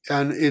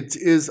 And it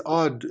is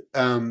odd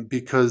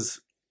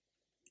because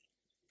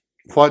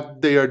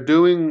what they are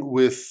doing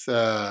with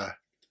the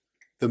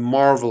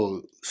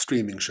Marvel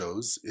streaming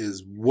shows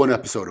is one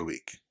episode a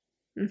week.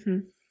 Mm-hmm.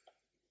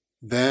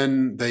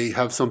 Then they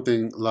have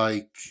something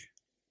like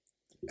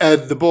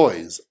Ed the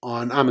Boys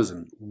on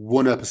Amazon,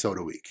 one episode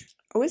a week.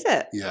 Oh, is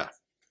it? Yeah.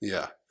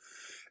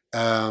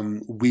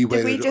 We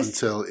waited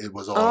until it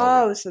was all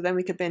over. So then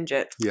we could binge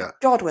it. Yeah.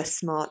 God, we're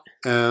smart.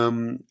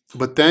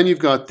 But then you've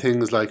got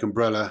things like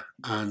Umbrella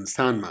and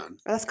Sandman.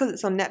 That's because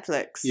it's on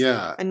Netflix.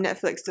 Yeah. And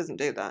Netflix doesn't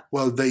do that.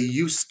 Well, they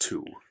used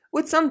to.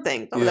 With some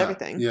things, not with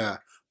everything. Yeah.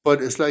 But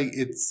it's like,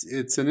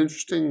 it's an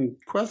interesting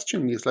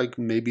question. It's like,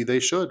 maybe they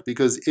should.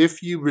 Because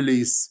if you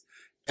release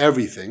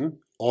everything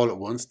all at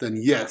once, then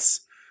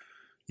yes,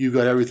 you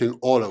got everything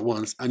all at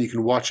once, and you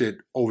can watch it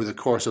over the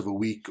course of a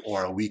week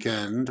or a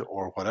weekend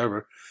or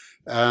whatever.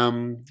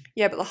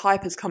 Yeah, but the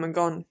hype has come and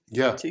gone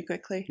Yeah, too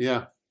quickly.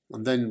 yeah,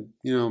 and then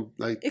you know,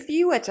 like If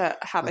you were to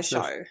have a that's it.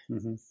 show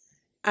Mhm.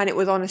 and it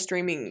was on a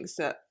streaming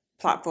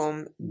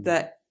platform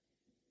that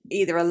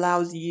either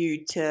allows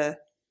you to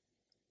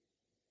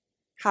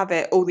have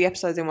it all the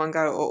episodes in one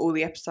go or all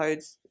the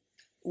episodes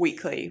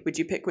weekly, would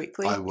you pick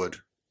weekly? I would.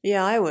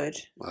 Yeah, I would.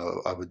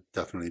 I would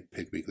definitely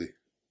pick weekly.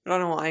 I don't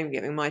know what I'm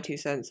giving my 2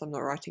 cents. I'm not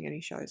writing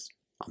any shows.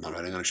 I'm not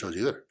writing any shows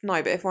either. No,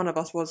 but if one of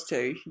us was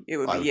to, it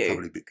would I be would you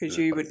probably be because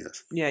you would.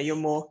 Yes. Yeah, you're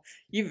more.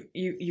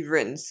 You've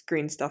written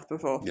screen stuff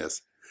before.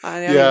 Yes.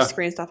 And the only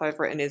screen stuff I've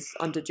written is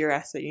Under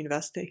Duress at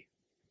university.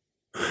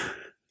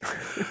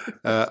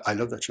 I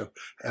love that show.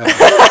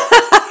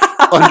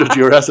 Under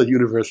Duress at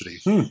university.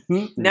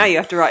 Now you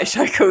have to write a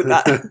show called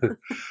that.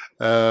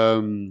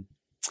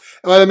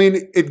 Well, I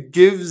mean, it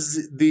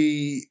gives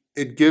the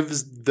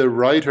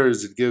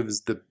writers, it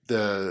gives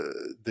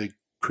the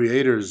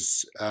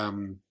creators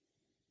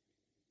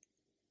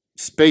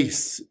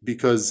space,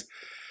 because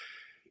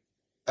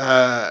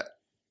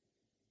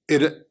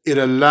it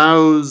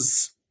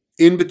allows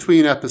in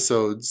between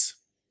episodes.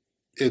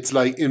 It's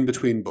like in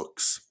between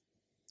books.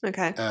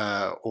 Okay.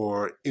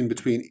 Or in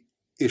between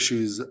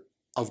issues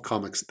of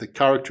comics. The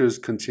characters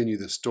continue,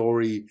 the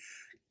story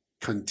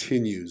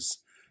continues.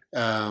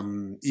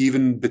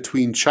 Even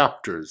between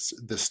chapters,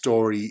 the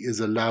story is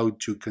allowed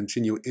to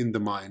continue in the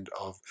mind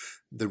of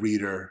the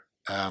reader.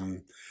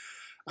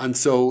 And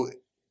so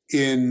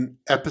in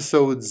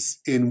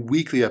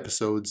weekly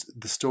episodes,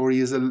 the story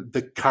is,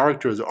 the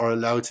characters are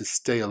allowed to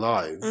stay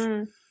alive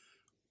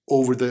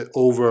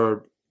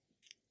over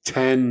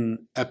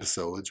 10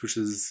 episodes, which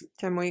is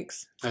 10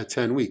 weeks.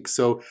 10 weeks.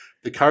 So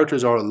the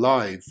characters are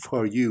alive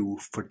for you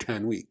for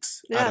 10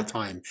 weeks at a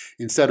time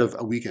instead of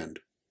a weekend.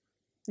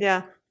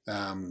 Yeah.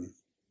 And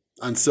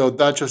so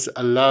that just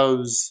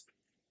allows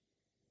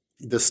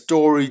the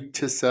story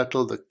to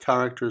settle, the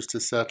characters to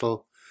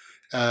settle.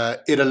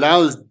 It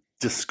allows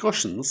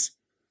discussions,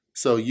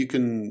 so you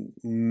can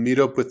meet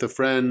up with a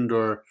friend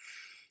or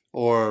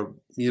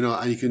you know,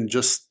 and you can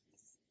just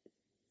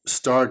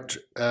start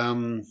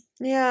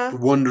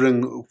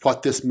wondering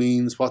what this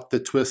means, what the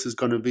twist is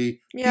going to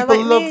be. Yeah, people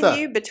like love me and that.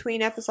 you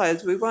between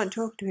episodes, we weren't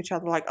talking to each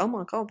other like, oh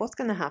my god, what's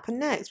going to happen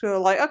next? We were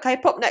like, okay,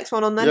 pop next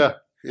one on then.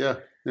 Yeah.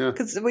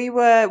 Because we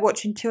were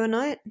watching 2 a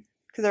night,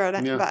 because they're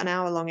Yeah. about an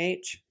hour long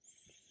each.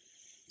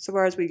 So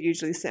whereas we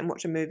usually sit and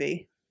watch a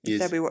movie,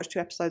 instead we watched 2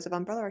 episodes of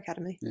Umbrella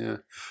Academy. Yeah,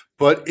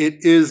 but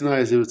it is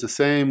nice. It was the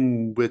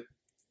same with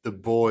The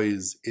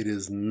Boys. It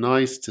is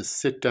nice to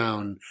sit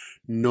down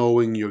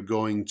knowing you're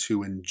going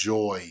to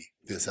enjoy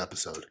this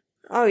episode,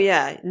 Oh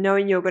yeah,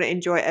 knowing you're going to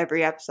enjoy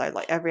every episode,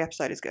 like every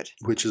episode is good.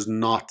 which is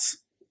not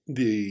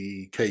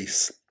the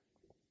case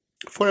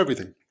for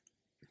everything.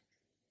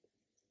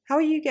 How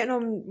are you getting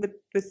on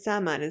with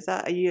Sandman?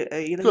 Are you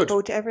looking Good.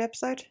 forward to every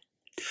episode?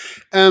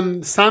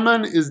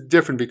 Sandman is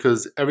different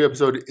because every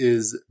episode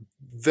is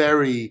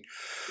very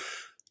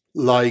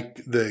like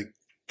the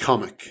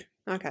comic.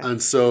 Okay.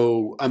 And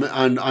so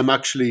I'm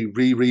actually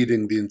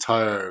rereading the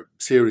entire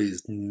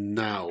series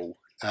now.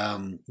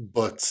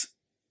 But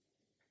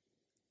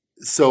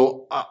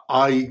so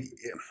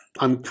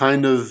I'm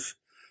kind of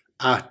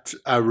at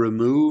a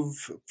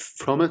remove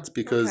from it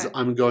because Okay.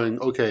 I'm going,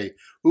 okay,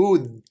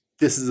 ooh,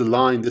 this is a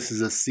line, this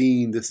is a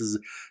scene,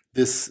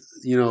 this,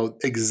 you know,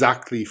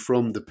 exactly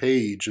from the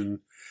page. And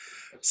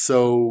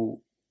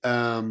so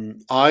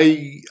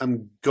I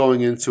am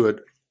going into it,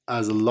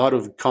 as a lot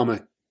of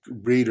comic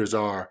readers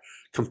are,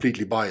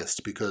 completely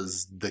biased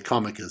because the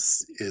comic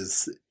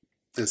is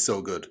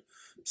so good.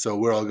 So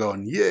we're all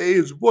going, yay,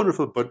 it's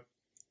wonderful. But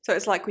So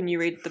it's like when you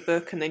read the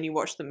book and then you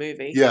watch the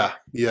movie. yeah.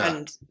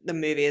 And the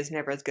movie is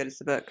never as good as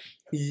the book.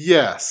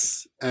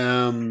 Yes.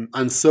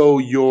 And so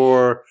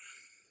you're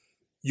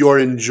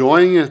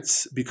enjoying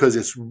it because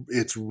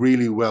it's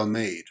really well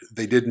made.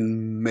 They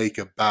didn't make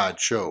a bad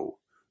show.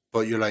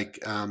 But you're like,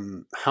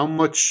 how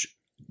much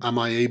am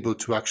I able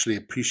to actually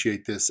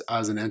appreciate this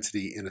as an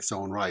entity in its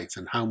own right?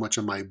 And how much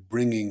am I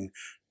bringing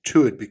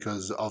to it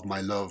because of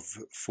my love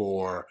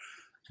for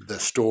the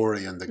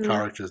story and the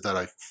characters that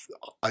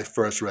I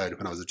first read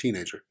when I was a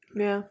teenager?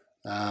 Yeah.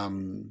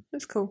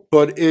 That's cool.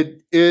 But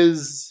it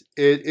is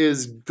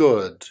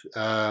good.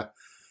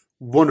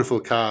 Wonderful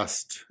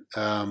cast.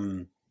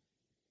 Would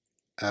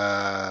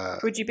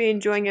you be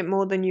enjoying it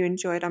more than you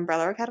enjoyed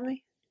Umbrella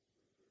Academy?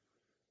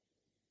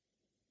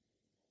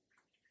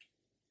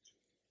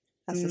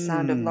 That's the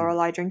sound of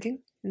Lorelei drinking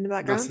in the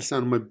background. That's the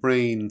sound of my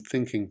brain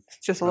thinking.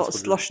 It's just a lot of That's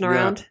what it is. sloshing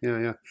around.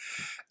 Yeah.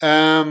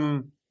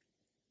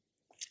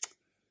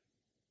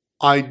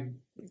 I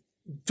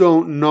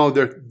don't know.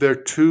 They're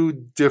two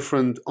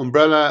different.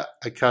 Umbrella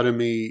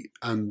Academy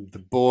and The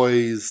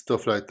Boys,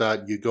 stuff like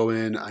that. You go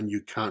in and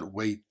you can't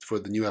wait for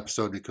the new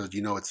episode because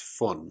you know it's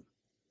fun.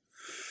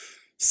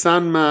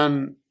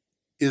 Sandman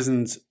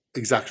isn't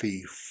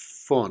exactly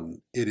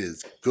fun. It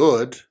is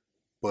good,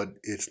 but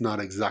it's not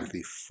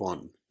exactly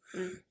fun.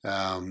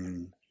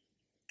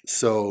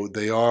 So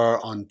they are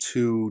on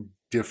two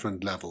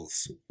different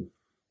levels.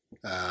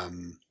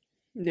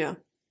 Yeah.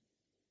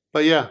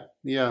 But yeah.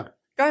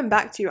 Going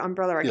back to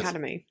Umbrella Yes.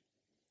 Academy,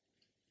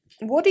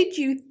 what did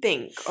you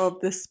think of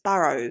the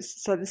Sparrows?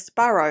 So the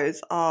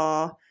Sparrows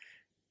are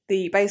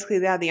basically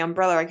they're the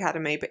Umbrella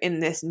Academy, but in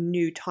this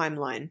new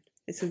timeline.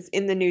 This is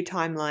in the new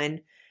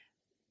timeline.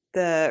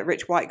 The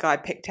rich white guy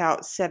picked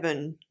out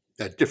 7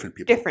 Different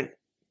people. different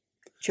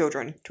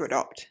children to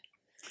adopt.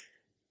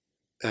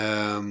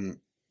 And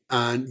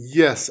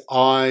yes,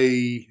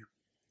 obviously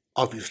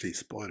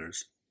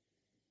spoilers.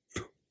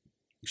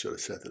 You should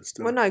have said that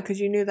still. Well, no, because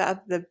you knew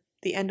that at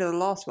the end of the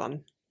last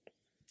one.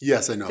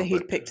 Yes, I know. So he'd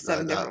but picked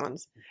 7 that- different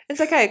ones.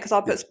 It's okay because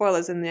I'll put Yeah.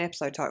 spoilers in the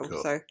episode title.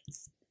 Cool. So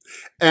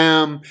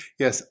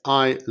Yes,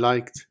 I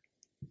liked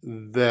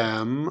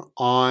them.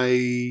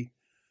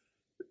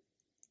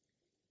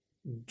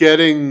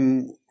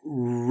 Getting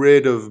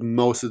rid of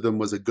most of them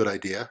was a good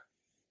idea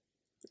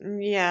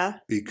yeah,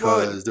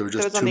 because there were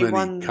just was too only many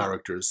one-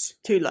 characters.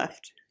 2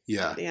 left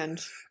Yeah. at the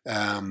end.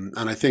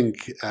 And I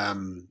think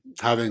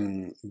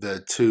having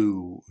the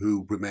 2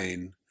 who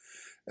remain,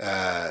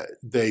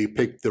 they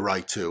picked the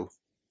right 2.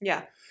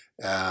 Yeah.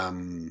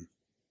 Um,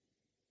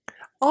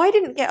 I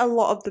didn't get a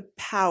lot of the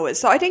powers.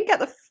 So I didn't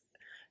get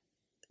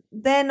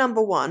their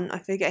number 1. I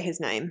forget his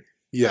name.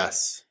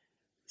 yes,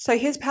 So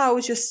his power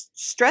was just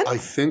strength. I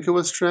think it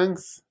was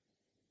strength,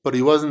 but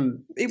he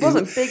wasn't. He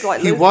wasn't big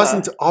like He Luther.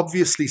 wasn't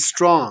obviously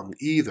strong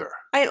either.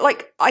 I know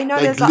Like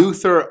there's that.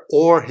 Luther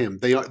or him,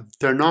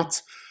 they're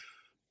not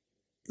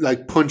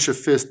like punch a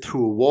fist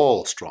through a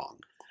wall strong.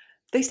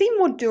 They seem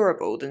more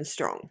durable than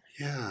strong.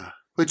 Yeah,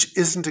 which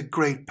isn't a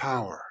great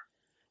power.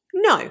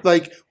 No.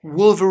 Like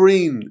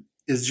Wolverine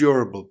is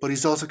durable, but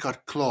he's also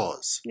got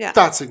claws. Yeah.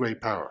 That's a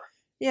great power,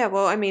 Yeah,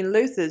 well, I mean,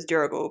 Luther's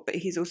durable, but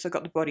he's also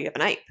got the body of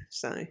an ape.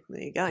 So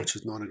there you go. which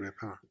is not a great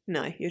power.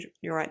 No,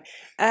 you're right.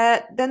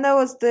 Then there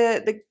was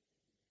the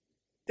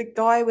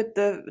guy with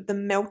the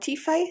melty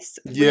face.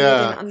 which I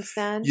Yeah. didn't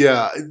understand.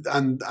 Yeah,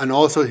 and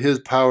also his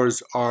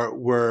powers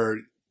were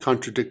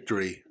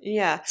contradictory.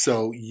 Yeah,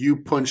 So you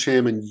punch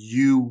him, and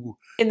you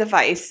in the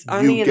face,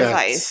 only in the get-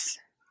 face.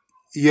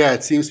 yeah,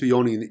 it seems to be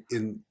only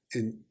in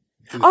the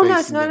Oh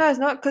face no, and it's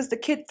then- not because the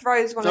kid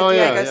throws one Oh, of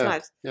yeah, Diego's yeah,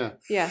 knives. yeah.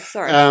 Yeah,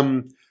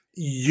 sorry.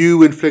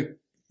 You inflict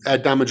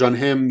damage on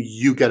him,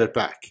 you get it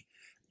back.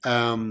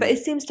 But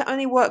it seems to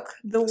only work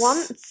the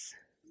once.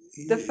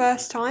 the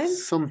first time?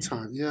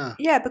 Sometimes, yeah.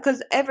 Yeah,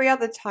 because every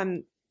other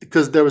time.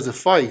 Because there was a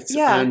fight,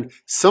 Yeah. and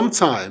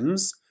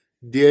sometimes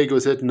Diego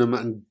was hitting him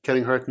and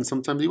getting hurt, and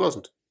sometimes he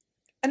wasn't.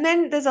 And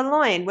then there's a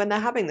line when they're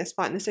having this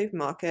fight in the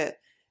supermarket.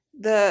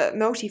 The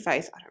melty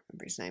face, I don't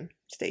remember his name,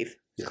 Steve.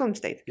 Let's Yeah. call him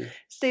Steve. Yeah.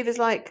 Steve is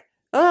like,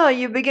 "Oh,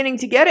 you're beginning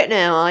to get it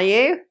now, are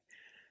you?"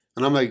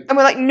 And I'm like, And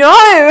we're like,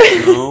 "No!"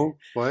 no,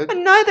 what?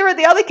 And neither are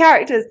the other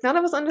characters. None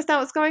of us understand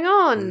what's going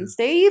on, Yeah.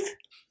 Steve.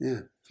 Yeah,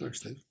 sorry,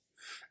 Steve.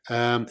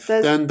 There's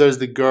Then there's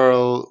the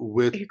girl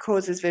with who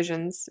causes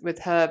visions with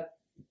her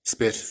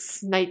spit.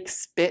 snake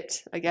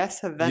spit, I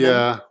guess, her venom.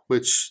 Yeah,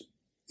 which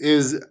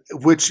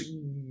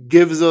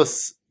gives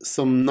us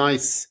some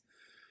nice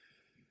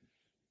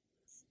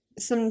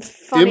Some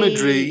funny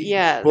imagery,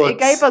 Yeah, but- it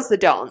gave us the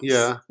dance.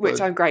 Yeah, which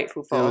but I'm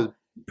grateful for. it was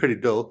pretty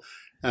dull.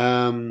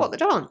 What, the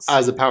dance?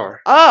 As a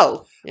power.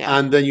 Oh, yeah.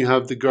 And then you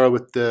have the girl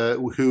with the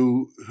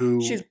who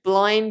She's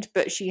blind,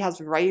 but she has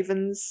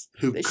ravens.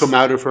 that come she-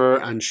 out of her,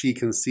 and she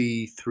can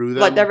see through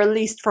them. Like they're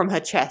released from her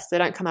chest. They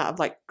don't come out of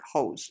like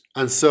holes.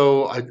 And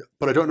so I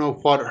don't know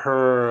what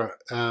her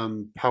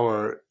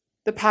power.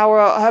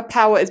 Her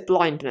power is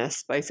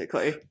blindness,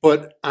 basically.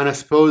 But I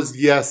suppose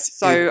yes.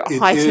 So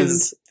it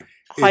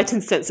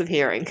heightened sense of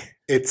hearing.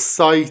 It's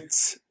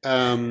sight.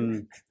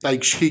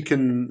 Like she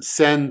can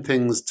send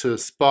things to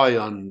spy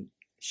on.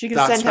 She can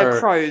That's send her her-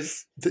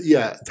 crows.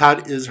 Yeah,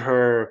 that is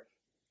her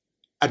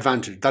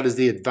advantage. That is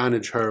the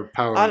advantage her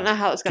power. I don't know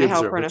how it's going to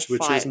gives help her in a which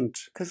fight isn't.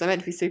 because they're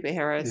meant to be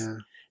superheroes. Yeah,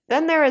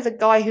 Then there is a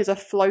guy who's a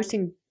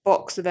floating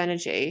box of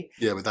energy.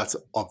 yeah, but that's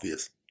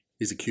obvious.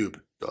 He's a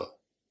cube, though.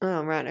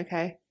 Oh right,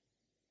 okay.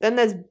 Then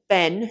there's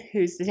Ben,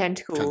 who's the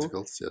tentacle.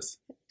 Tentacles, yes.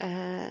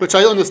 Which Which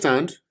I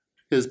understand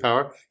his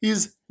power.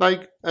 He's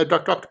like a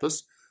Dr.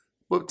 Octopus,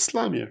 but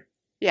slimier.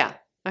 yeah,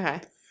 okay.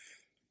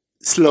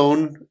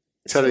 Sloane,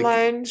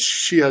 Sloane,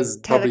 she has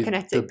probably the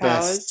telekinetic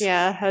powers. best.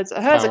 Yeah, hers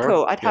are power,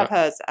 cool. I'd have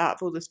yeah. hers out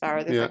of all the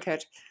Sparrows if Yeah. I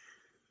could.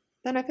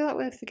 Then I feel like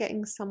we're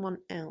forgetting someone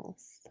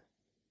else.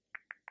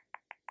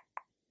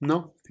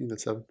 No, I think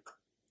that's 7.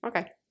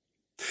 Okay.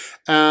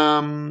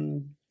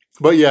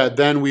 But yeah,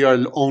 then we are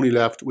only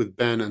left with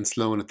Ben and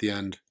Sloane at the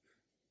end.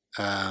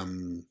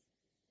 And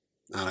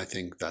I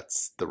think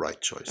that's the right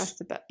That's choice.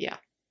 the best. Yeah.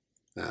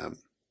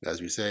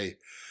 As we say,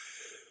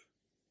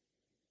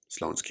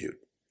 Sloane's cute.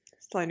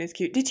 Sloane is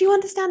cute. Did you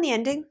understand the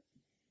ending?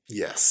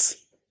 Yes.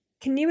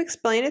 Can you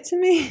explain it to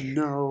me?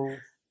 No.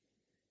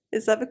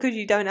 Is that because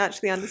you don't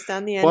actually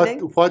understand the ending?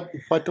 What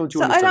don't you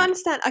So I understand? don't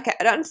understand. Okay,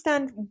 I don't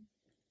understand.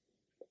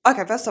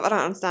 Okay, first off, I don't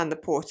understand the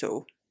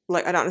portal.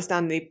 Like, I don't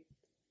understand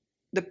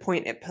the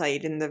point it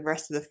played in the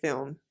rest of the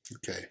film.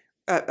 Okay.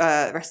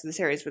 rest of the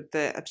series with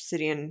the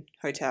Obsidian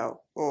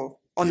Hotel, or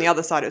on the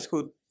other side it was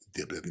called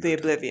the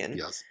Oblivion.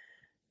 Yes.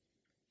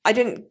 I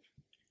didn't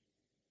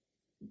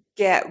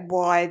get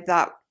why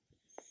that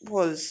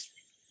was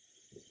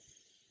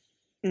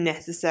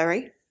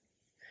necessary,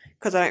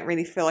 because I don't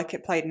really feel like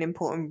it played an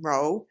important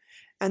role.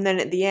 And then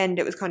at the end,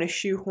 it was kind of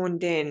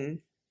shoehorned in,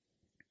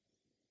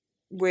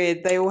 where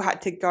they all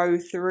had to go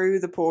through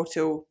the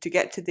portal to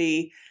get to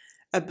the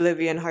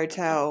Oblivion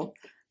Hotel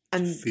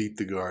and defeat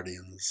the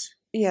Guardians.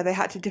 Yeah, they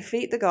had to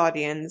defeat the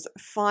Guardians,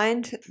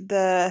 find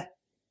the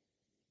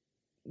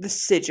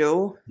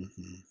sigil.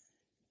 Mm-hmm.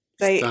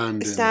 They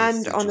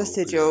stand on the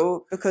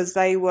sigil because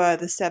they were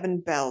the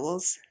 7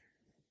 bells.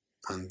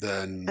 And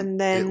then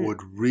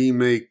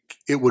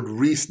it would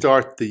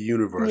restart the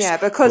universe. Yeah,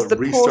 because the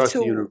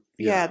portal,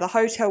 the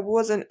hotel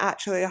wasn't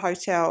actually a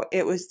hotel.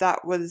 That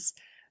was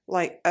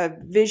like a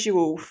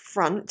visual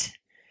front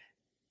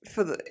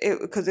because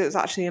it was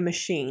actually a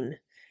machine.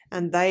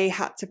 And they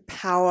had to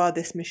power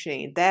this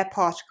machine. Their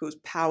particles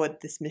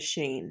powered this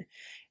machine.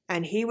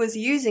 And he was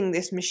using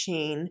this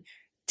machine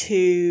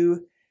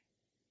to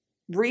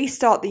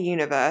restart the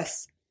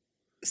universe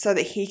so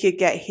that he could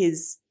get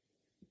his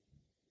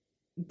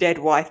dead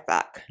wife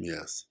back.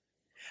 Yes.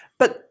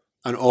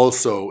 And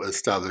also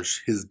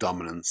establish his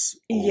dominance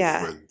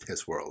over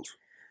his world.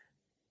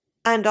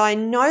 And I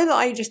know that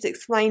I just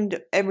explained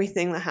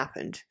everything that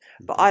happened,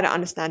 but I don't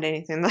understand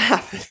anything that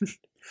happened.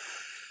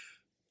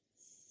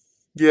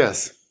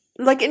 Yes.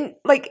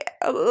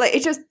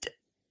 It just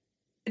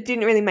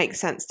didn't really make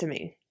sense to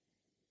me.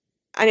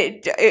 And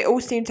it all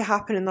seemed to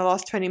happen in the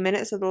last 20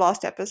 minutes of the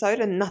last episode,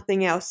 and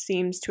nothing else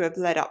seems to have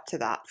led up to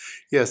that.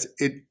 Yes,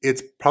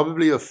 it's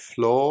probably a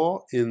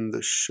flaw in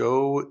the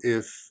show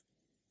if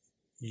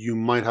you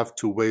might have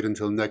to wait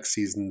until next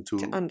season to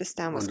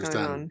understand what's going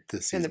on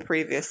in the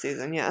previous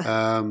season,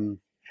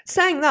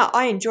 Saying that,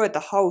 I enjoyed the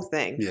whole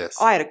thing. Yes.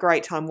 I had a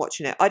great time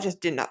watching it. I just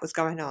didn't know what was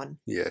going on.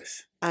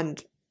 Yes.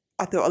 And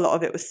I thought a lot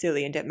of it was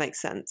silly and didn't make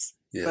sense.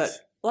 Yes.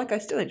 But I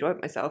still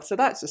enjoyed myself. So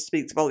that just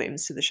speaks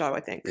volumes to the show, I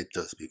think. It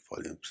does speak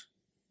volumes.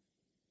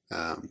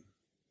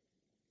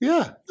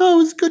 Yeah. No, it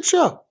was a good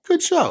show.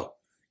 Good show.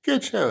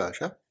 Good show,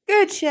 Asha.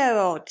 Good show,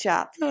 old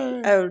chap.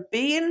 Old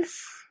bean.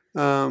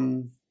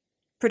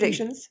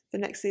 Predictions for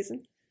next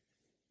season?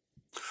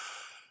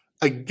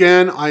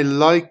 Again, I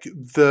like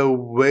the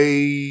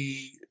way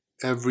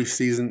every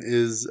season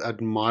is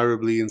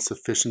admirably and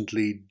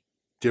sufficiently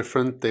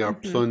different. They are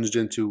plunged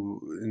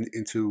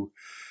into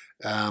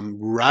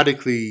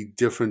radically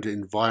different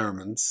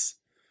environments,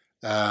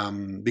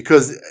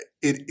 because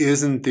it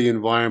isn't the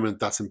environment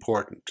that's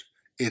important.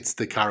 It's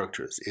the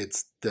characters.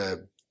 It's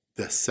the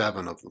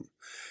 7 of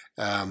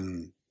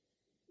them.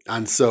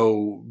 And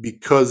so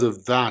because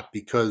of that,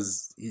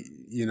 because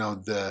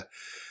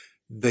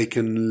they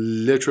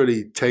can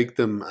literally take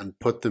them and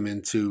put them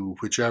into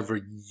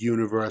whichever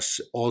universe,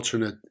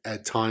 alternate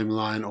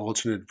timeline,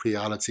 alternate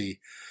reality,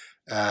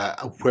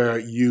 where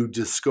you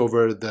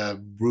discover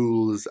the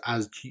rules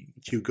as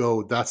you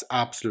go. That's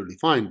absolutely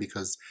fine,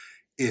 because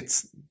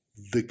it's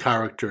the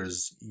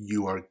characters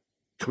you are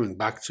coming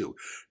back to,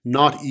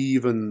 not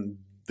even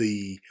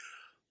the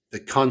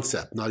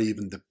concept, not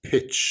even the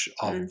pitch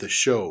of the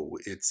show.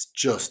 It's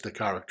just the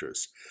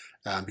characters,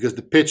 because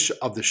the pitch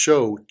of the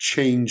show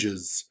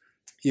changes.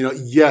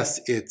 Yes,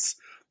 it's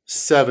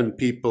 7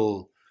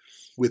 people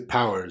with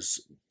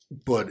powers,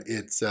 but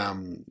it's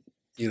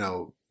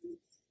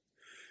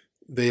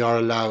they are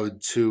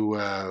allowed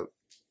to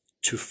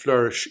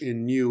flourish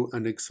in new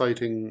and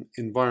exciting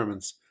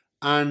environments.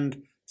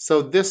 And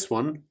so this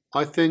one,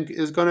 I think,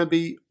 is going to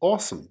be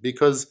awesome,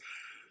 because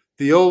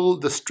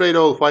the straight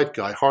old white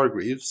guy,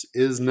 Hargreaves,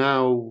 is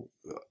now,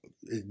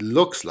 it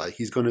looks like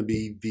he's going to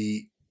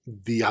be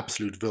the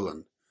absolute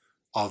villain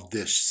of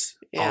this.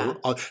 Yeah.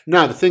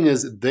 Now, the thing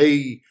is,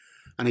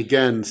 and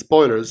again,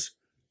 spoilers,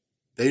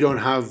 they don't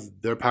have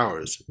their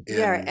powers. It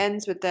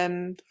ends with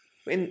them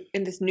in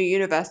this new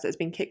universe that's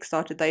been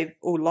kickstarted. They've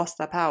all lost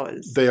their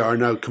powers. They are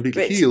now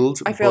completely healed.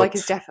 I feel like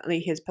it's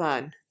definitely his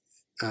plan.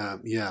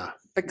 Yeah.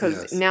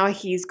 Because now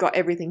he's got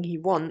everything he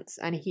wants,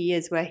 and he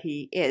is where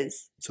he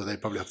is. So they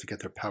probably have to get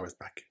their powers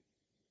back.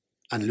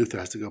 And Luther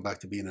has to go back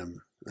to being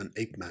an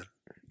ape man.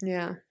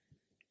 Yeah.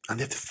 And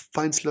they have to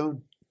find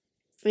Sloane.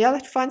 Yeah, they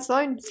have to find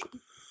Sloane.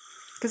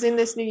 Because in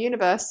this new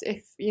universe,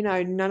 if,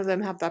 none of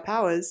them have their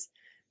powers,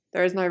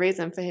 there is no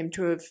reason for him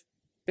to have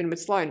been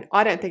with Sloane.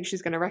 I don't think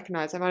she's going to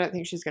recognize him. I don't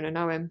think she's going to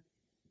know him.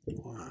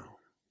 Wow.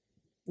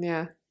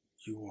 Yeah.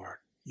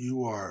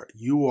 You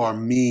are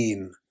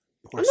mean.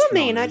 I'm not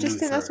mean. I just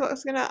think that's what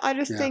it's gonna. I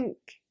just think,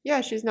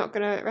 she's not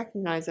gonna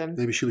recognize him.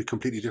 Maybe she'll be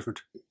completely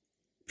different,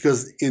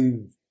 because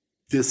in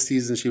this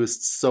season she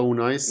was so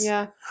nice.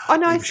 Yeah. Oh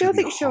no, I still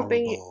think she'll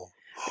be.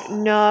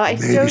 No,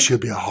 maybe she'll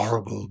be a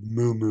horrible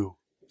moo.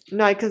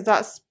 No, because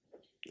that's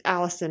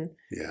Allison.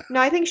 Yeah.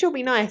 No, I think she'll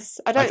be nice.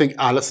 I think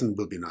Allison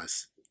will be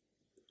nice.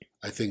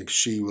 I think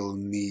she will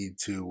need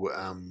to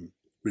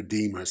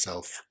redeem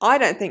herself. I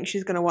don't think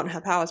she's gonna want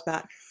her powers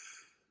back.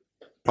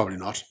 Probably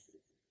not.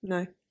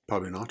 No.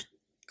 Probably not.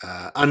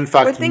 And in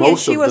fact, But the thing most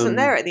is, she of wasn't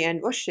them, there at the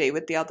end, was she,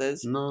 with the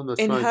others? No, that's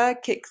In right. her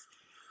kicks.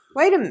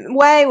 Wait a minute.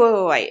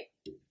 Wait.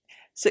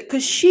 So,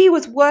 because she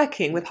was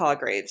working with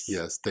Hargreaves.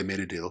 Yes, they made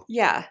a deal.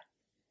 Yeah.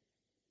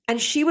 And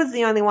she was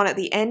the only one at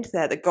the end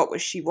there that got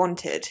what she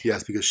wanted.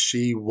 Yes, because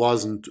she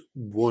wasn't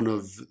one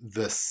of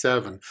the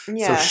 7.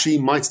 Yeah. So she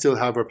might still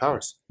have her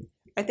powers.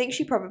 I think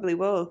she probably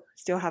will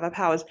still have her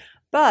powers.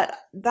 But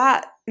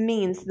that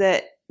means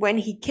that when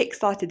he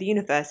kickstarted the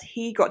universe,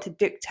 he got to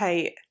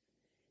dictate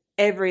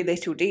every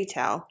little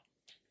detail.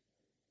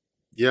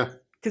 Yeah.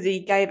 Because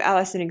he gave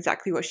Allison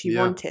exactly what she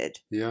wanted.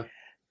 Yeah.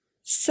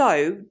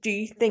 So, do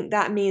you think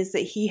that means that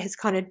he has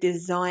kind of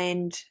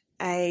designed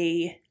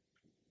a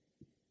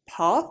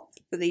path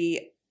for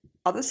the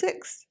other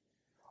 6?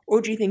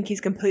 Or do you think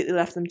he's completely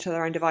left them to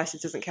their own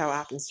devices, doesn't care what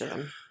happens to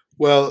them?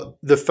 Well,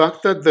 the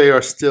fact that they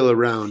are still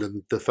around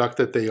and the fact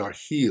that they are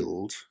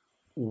healed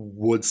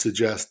would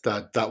suggest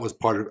that that was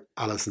part of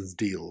Allison's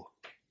deal.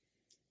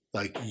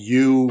 Like,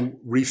 you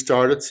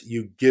restart it,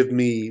 you give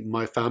me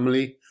my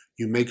family,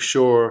 you make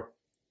sure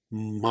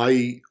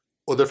my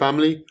other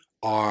family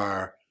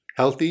are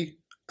healthy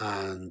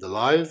and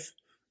alive,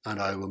 and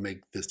I will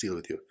make this deal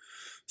with you.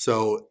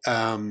 So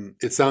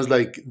it sounds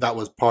like that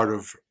was part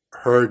of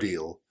her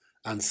deal,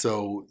 and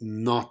so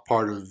not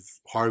part of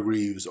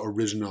Hargreaves'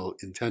 original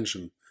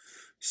intention.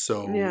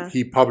 So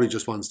he probably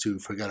just wants to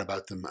forget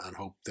about them and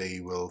hope they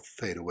will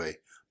fade away.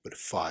 But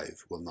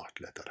 5 will not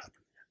let that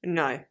happen.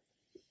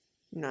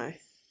 No.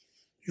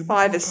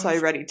 5 is so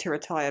ready to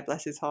retire,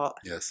 bless his heart.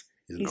 Yes.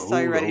 He's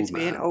so ready to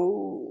be an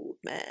old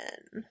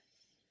man.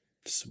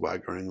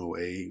 Swaggering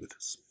away with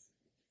his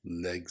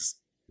legs.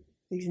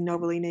 These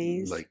knobbly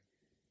knees. Like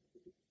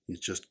he's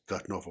just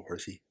gotten off a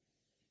horsey.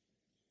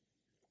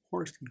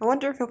 I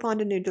wonder if he'll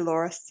find a new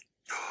Dolores.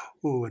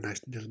 Oh, a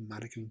nice little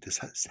mannequin to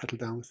settle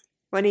down with.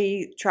 When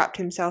he trapped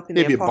himself in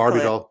Maybe the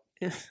apocalypse. a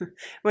Barbie doll.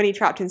 When he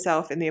trapped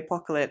himself in the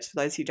apocalypse, for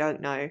those who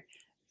don't know,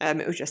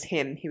 it was just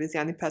him. He was the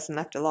only person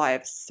left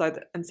alive. So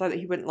that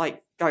he wouldn't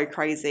go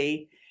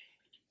crazy,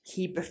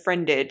 he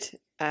befriended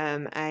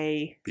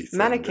a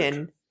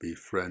mannequin.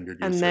 Befriended.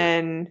 And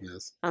then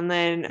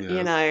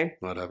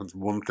what happens?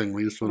 One thing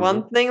leads to another.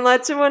 One thing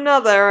led to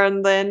another,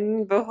 and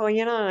then before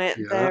you know it,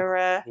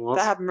 they're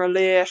having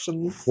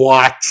relations.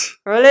 What?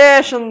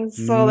 Relations.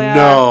 So they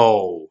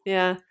no.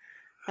 Yeah.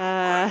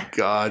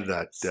 God,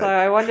 that. So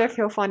I wonder if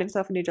he'll find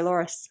himself a new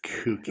Dolores.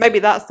 Kooky. Maybe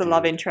that's the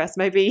love interest.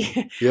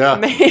 Maybe. Yeah.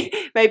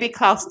 Maybe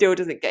Klaus still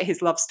doesn't get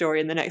his love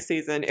story in the next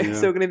season. It's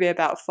still going to be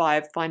about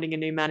 5 finding a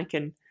new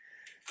mannequin.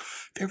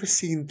 Have you ever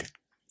seen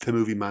the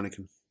movie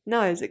Mannequin?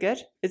 No, is it good?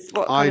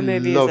 What kind of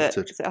movie is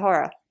it? Is it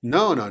horror?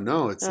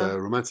 No. It's a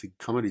romantic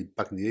comedy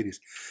back in the 80s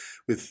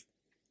with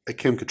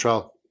Kim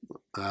Cattrall.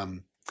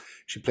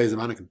 She plays a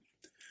mannequin.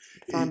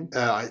 Fun.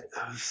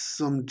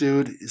 Some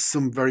dude,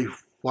 some very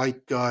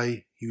white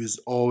guy. He was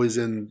always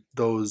in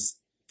those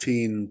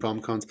teen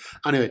rom-coms.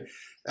 Anyway,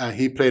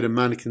 he played a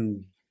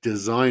mannequin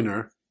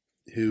designer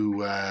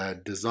who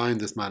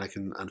designed this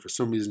mannequin, and for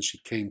some reason she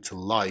came to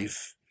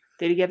life.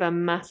 Did he give her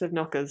massive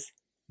knockers?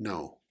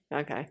 No.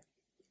 Okay.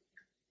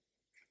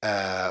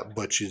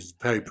 But she's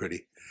very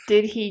pretty.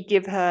 Did he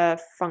give her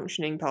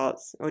functioning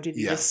parts, or did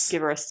he just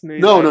give her a smooth?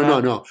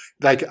 No.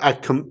 Like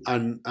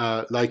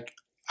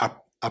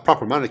a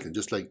proper mannequin,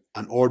 just like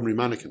an ordinary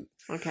mannequin.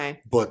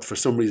 Okay. But for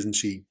some reason,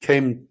 she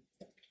came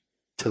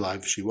to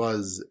life. She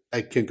was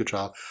Kim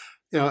Cattrall,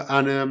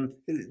 and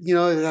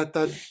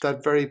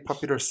that very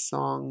popular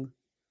song.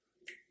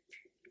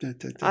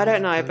 I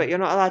don't know, but you're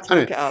not allowed to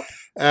look it up.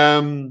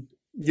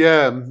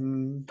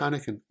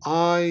 Mannequin.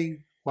 I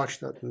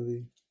watched that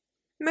movie.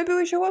 Maybe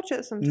we should watch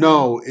it sometime.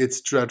 No,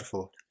 it's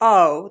dreadful.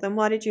 Oh, then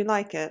why did you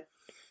like it?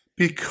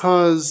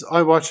 Because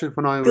I watched it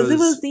when I was... Because it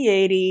was the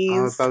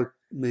 80s. About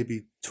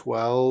maybe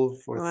 12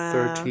 or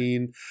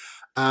 13.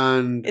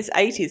 And... It's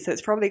 80s, so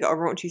it's probably got a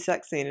raunchy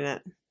sex scene in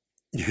it.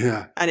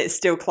 Yeah. And it's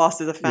still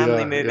classed as a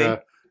family movie.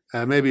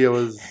 Yeah. Maybe it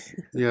was,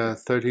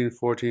 13,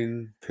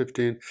 14,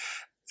 15.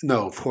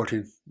 No,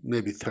 14,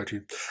 maybe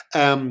 13.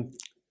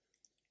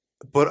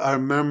 But I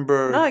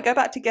remember... No, go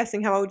back to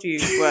guessing how old you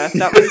were.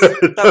 That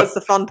was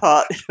the fun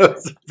part. That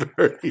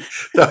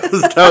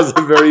was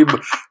a very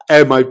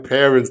my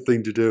parents'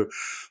 thing to do.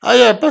 Oh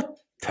yeah, about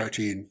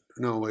 13.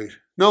 No, wait.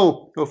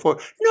 No, 4.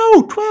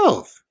 No,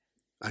 12.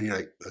 And you're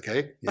like,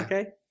 okay. Yeah.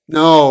 Okay.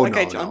 No,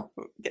 okay, no, John.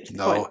 Get to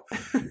the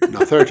point.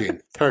 No,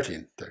 13.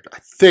 I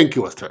think it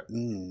was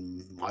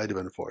 13. Might have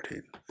been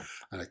 14.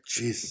 I'm like,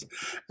 jeez.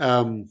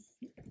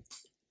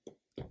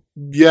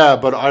 Yeah,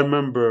 but I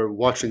remember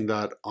watching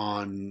that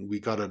we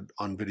got it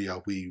on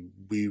video.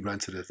 We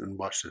rented it and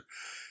watched it,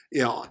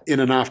 in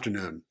an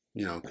afternoon,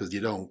 because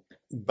you don't,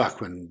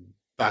 back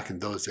in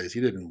those days,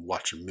 you didn't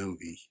watch a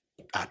movie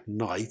at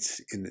night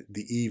in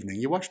the evening.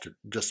 You watched it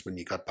just when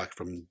you got back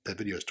from the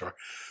video store.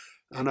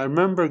 And I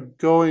remember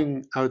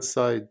going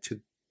outside to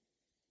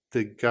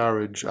the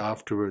garage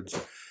afterwards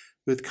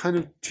with kind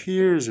of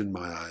tears in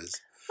my eyes.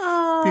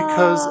 Oh,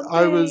 Because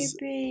I was-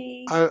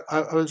 baby. I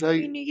was You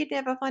like, knew you'd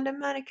never find a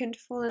mannequin to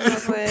fall in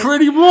love with.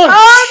 pretty much.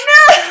 Oh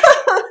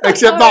no!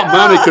 Except not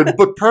mannequin,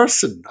 but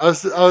person. I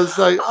was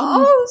like,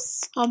 Oh,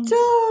 I'm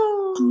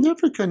stop!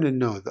 never gonna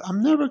know that.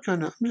 I'm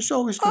just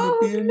always gonna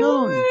be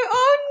no. alone.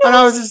 Oh no! And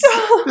I was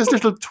stop. this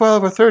little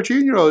 12 or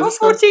 13-year-old. Or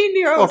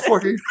 14-year-old. Or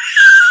 14.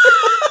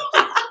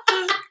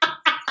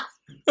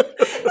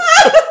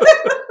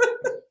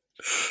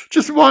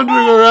 Just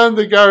wandering around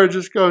the garage,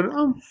 just going,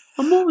 I'm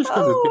always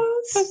gonna be.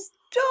 Oh, stop!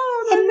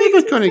 I'm That never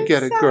makes me gonna so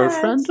get a sad.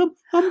 girlfriend.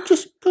 I'm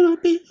just gonna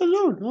be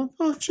alone.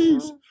 Oh,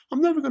 jeez.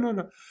 I'm never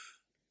gonna.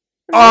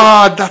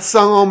 Ah, that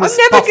song almost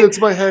I'm never popped gonna-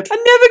 into my head.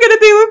 I'm never gonna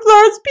be with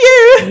Florence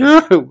Pugh.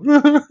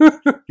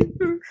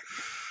 No.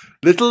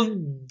 Little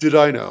did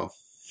I know.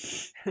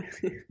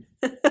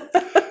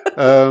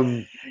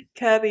 Um,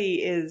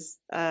 Kirby is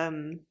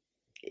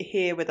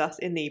here with us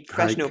in the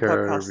professional hi,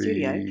 podcast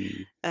studio,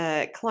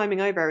 Kirby.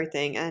 climbing over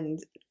everything and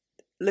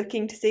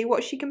looking to see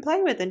what she can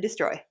play with and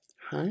destroy.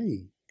 Hi.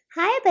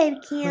 Hi, baby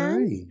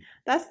Kian. Hi.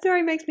 That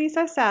story makes me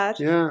so sad.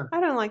 Yeah.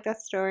 I don't like that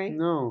story.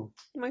 No.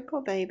 My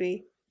poor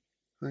baby.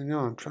 I know.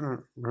 I'm trying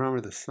to remember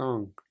the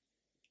song.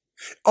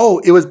 Oh,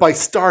 it was by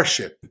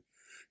Starship.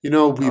 We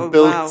Oh,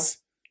 built, wow.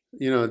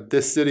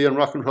 this city on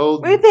rock and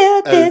roll. We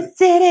built this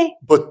city.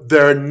 But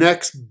their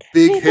next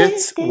big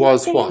hit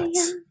was what?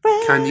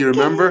 Can you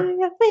remember?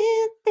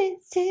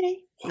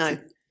 No.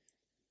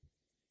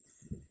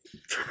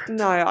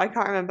 No, I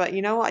can't remember.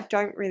 You know what? I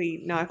don't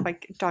really know if I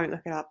don't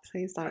look it up.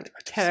 Please don't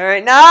tell her.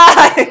 No.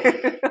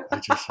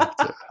 I just have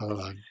to hold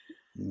on.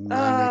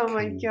 Oh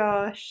my Mannequin-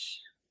 gosh.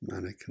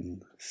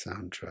 Mannequin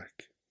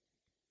soundtrack.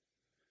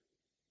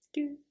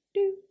 Do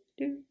do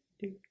do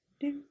do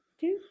do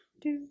do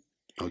do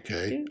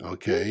Okay.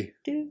 Okay.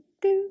 do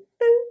do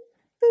boop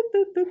boop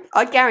boop boop.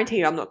 I guarantee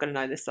you, I'm not going to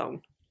know this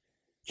song,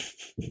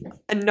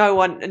 and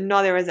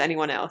neither is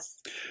anyone else.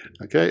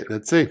 Okay.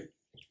 Let's see.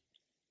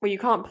 Well, you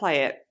can't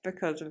play it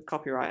because of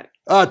copyright.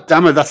 Oh,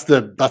 damn it! That's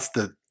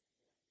the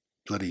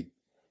bloody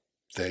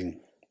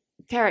thing.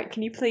 Derek,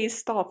 can you please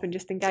stop and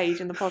just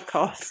engage in the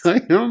podcast? I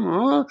am.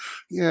 Oh,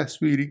 yeah,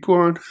 sweetie, go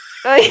on.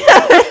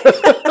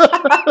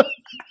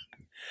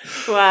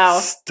 Wow.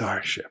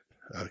 Starship.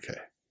 Okay.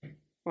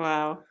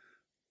 Wow.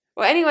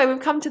 Well, anyway, we've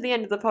come to the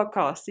end of the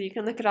podcast, so you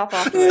can look it up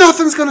afterwards.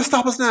 Nothing's gonna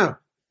stop us now.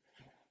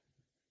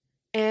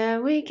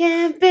 And we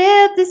can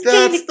build this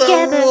dream That's the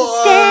together,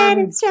 stand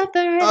one. and strap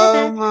forever.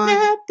 Oh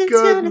my Nothing's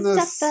goodness.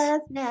 gonna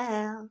stop us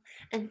now.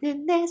 And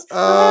then there's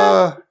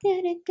yeah,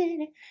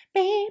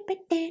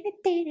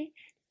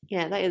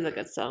 that is a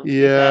good song. to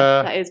be fair.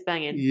 Yeah. That is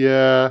banging.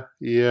 Yeah.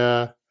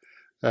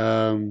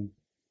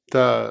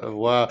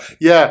 Wow.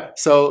 Yeah.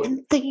 So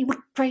And they were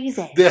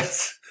crazy.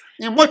 this.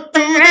 And what do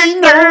they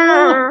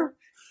know?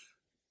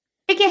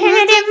 Take your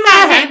hand in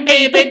my hand,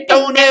 baby,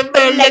 don't ever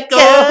let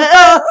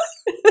go.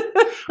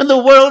 And the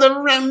world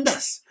around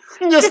us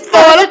just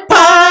fall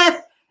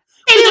apart.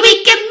 Maybe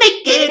we can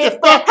make it if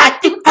we had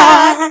to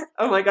part.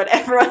 Oh my god,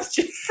 everyone's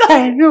just like,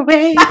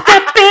 Anyway,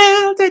 to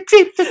build a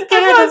dream together.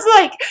 everyone's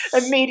like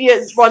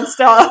immediate 1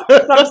 star,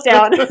 thumbs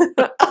down,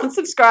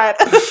 unsubscribe.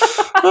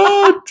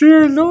 Oh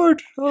dear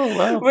Lord! Oh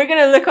wow! We're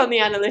gonna look on the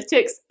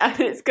analytics and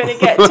it's gonna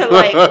get to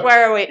like,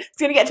 where are we? It's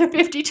gonna get to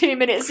 52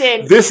 minutes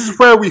in. This is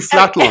where we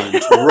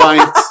flatlined,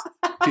 right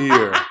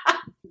here.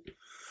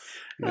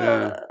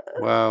 Yeah.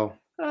 Wow.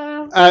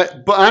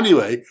 But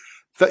anyway,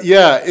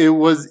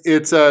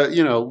 it's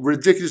a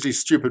ridiculously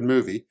stupid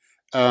movie.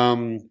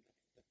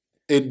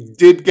 It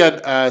did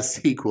get a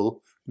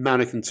sequel,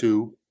 Mannequin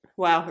 2,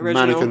 Wow, original.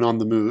 Mannequin on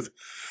the Move.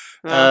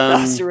 Wow,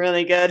 that's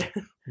really good.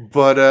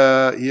 But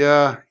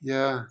no.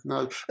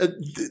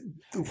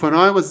 When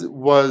I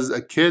was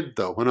a kid,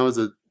 though, when I was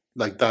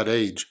like that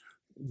age,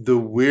 the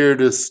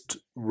weirdest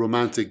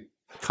romantic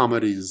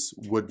comedies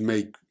would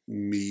make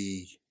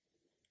me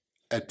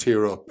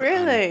tear up.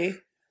 Really? Can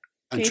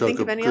And you choke think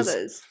of up, any 'cause-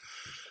 others?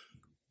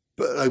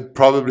 But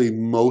probably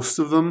most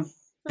of them,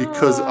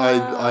 because I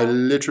Aw.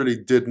 literally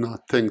did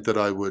not think that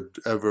I would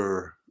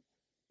ever,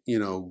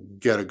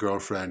 get a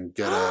girlfriend,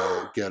 get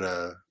a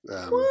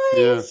Why?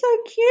 yeah. So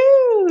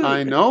cute.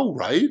 I know,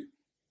 right?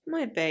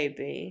 My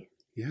baby.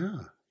 Yeah.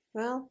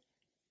 Well,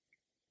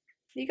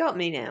 you got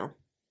me now.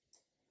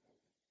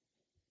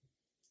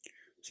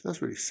 So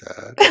that's really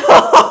sad.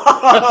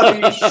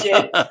 Holy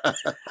shit.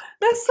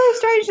 That's so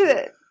strange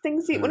that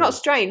things. Well, not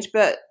strange,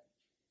 but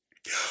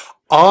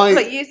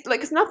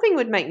because nothing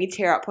would make me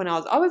tear up when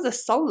I was a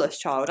soulless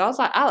child. I was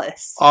like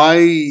Alice.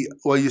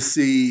 Well, you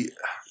see,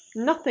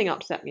 Nothing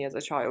upset me as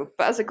a child,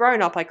 but as a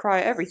grown up, I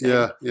cry at everything.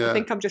 yeah. I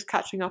think I'm just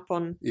catching up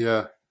on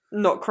Yeah.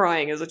 not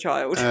crying as a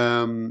child.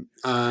 And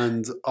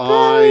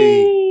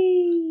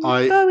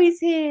Bowie's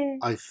here.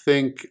 I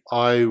think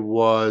I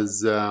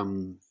was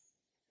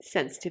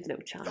Sensitive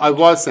little child. I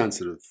was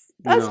sensitive.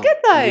 That's good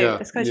though. Yeah,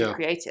 That's because you're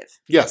creative.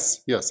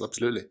 Yes,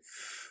 absolutely.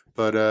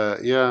 But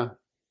yeah,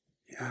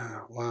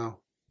 wow.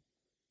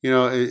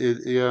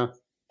 Yeah.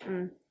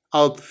 Mm.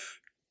 I'll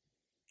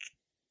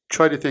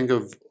try to think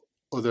of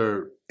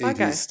other 80s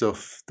Okay.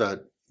 stuff that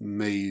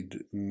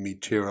made me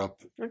tear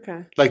up.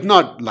 Okay. Like,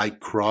 not like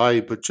cry,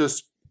 but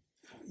just,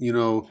 you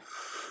know,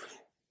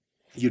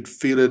 you'd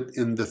feel it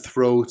in the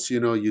throat, you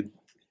know,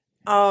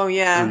 Oh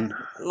yeah, and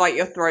like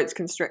your throat's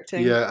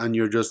constricting. yeah, and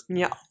you're just,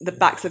 Yeah, the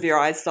backs of your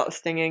eyes start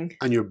stinging.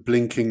 and you're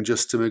blinking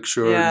just to make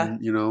sure, Yeah.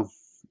 and, you know,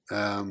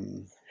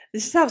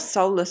 This is how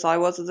soulless I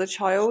was as a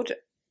child.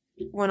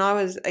 When I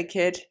was a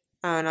kid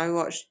and I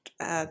watched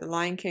The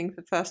Lion King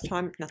for the first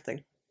time,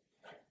 nothing.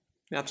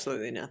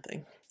 Absolutely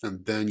nothing.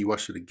 and then you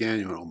watch it again,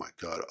 you went, oh my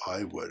God,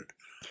 I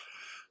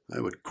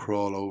would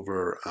crawl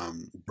over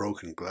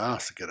broken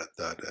glass to get at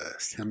that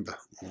Simba.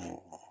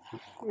 Oh.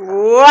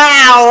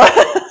 Wow!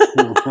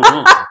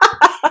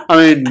 I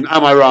mean,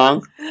 am I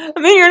wrong? I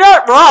mean, you're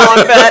not wrong,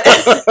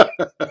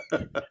 but...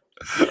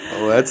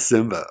 Oh, that's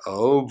Simba.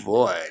 Oh,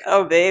 boy.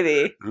 Oh,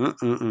 baby.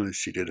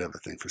 She did have a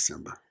thing for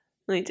Simba.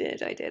 I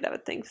did have a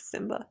thing for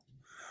Simba.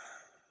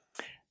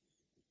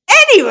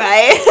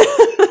 Anyway,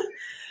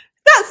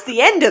 that's the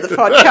end of the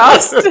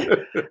podcast.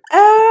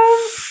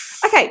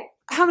 Okay,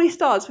 how many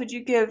stars would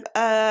you give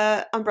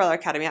Umbrella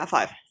Academy out of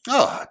 5?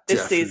 Oh, This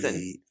definitely.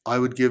 season. I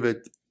would give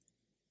it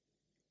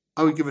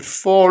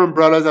 4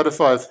 umbrellas out of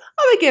 5.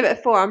 I would give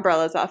it 4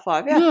 umbrellas out of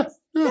 5. Yeah, Yeah,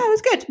 yeah, it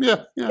was good.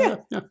 yeah.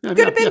 Could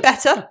have been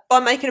better by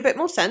making a bit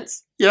more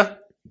sense. Yeah.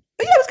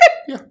 But yeah, it was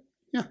good.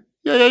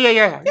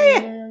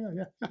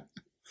 Yeah.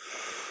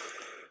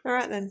 All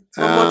right then.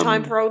 One more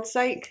time for old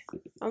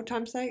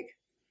time's sake.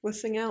 We'll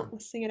sing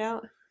it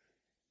out.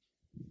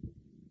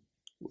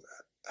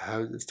 How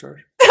did it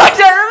start? I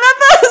don't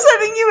remember. I was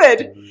hoping you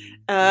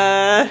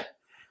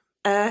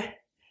would.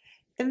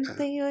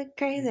 Something you were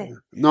crazy.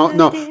 No.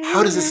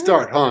 How does it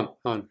start? Han.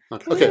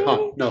 Okay,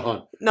 Han. No,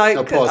 Han.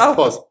 No,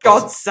 Pause.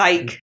 God's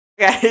sake.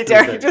 Okay,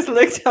 Derek Okay. just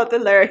looked up the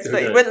lyrics, but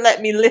he Okay. wouldn't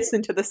let me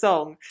listen to the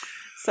song.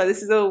 So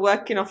this is all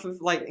working off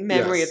of like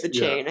memory Yes, of the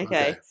yeah, tune.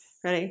 Okay, okay.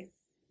 ready?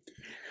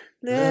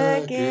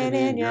 Looking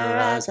in your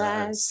eyes,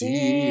 I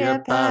see a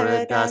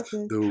paradise.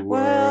 The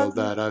world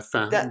that I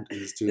found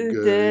is too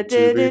good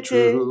to be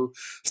true.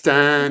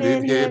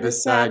 Standing here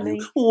beside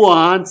you,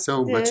 want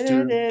so much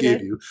to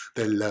give you.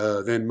 The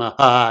love in my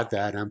heart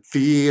that I'm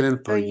feeling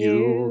for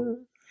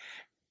you.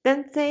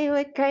 Then say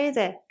we're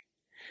crazy.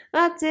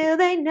 What do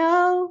they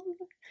know?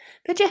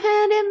 Put your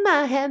hand in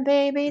my hand,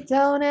 baby.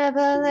 Don't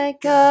ever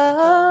let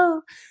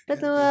go.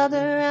 Let the world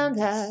around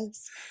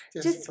us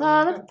just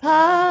fall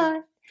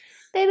apart.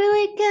 Baby,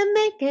 we can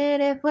make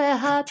it if we're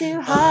heart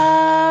to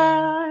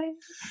heart.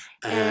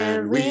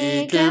 And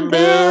we can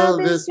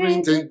build this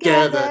dream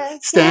together,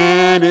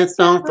 standing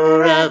strong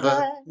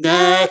forever.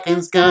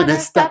 Nothing's gonna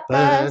stop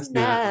us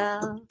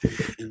now.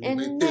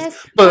 In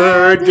this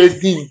burden,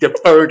 the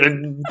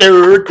burden,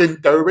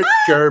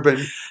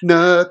 Gerben.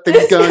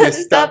 Nothing's gonna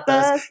stop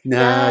us.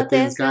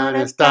 Nothing's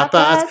gonna stop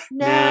us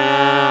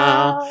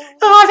now.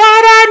 All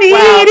that I need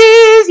Wow.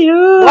 is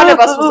you. One of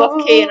us was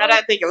off key, and I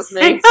don't think it was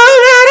me.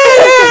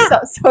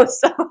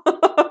 So.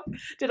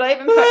 Did I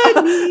even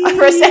put...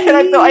 For a second,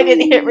 I thought I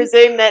didn't hit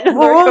resume then. On the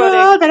recording.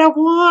 All that I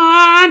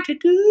want to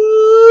do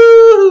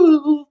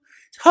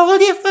is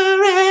hold you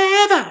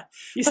forever.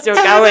 You're still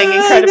going,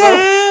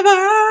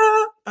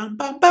 incredible. Bum,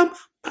 bum, bum,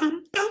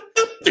 bum, bum,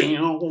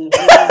 bum.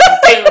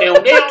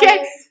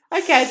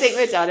 Okay, I think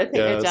we're done. We're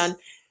Yes. done.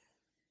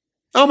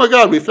 Oh my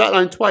God, we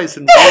flatlined twice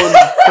in one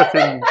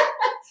freaking.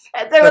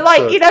 They were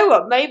like, Episode. you know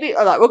what, maybe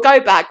like we'll go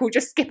back, we'll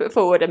just skip it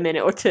forward a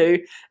minute or two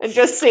and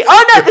just see.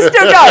 Oh no, they're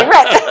still going,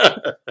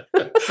 right.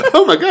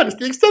 Oh my God, it's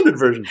the extended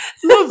version.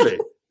 Lovely.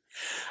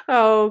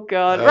 Oh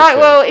God. Okay. Right,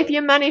 well, if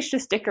you managed to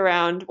stick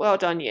around, well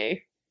done you.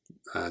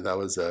 That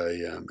was a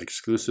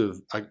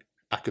exclusive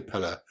a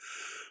cappella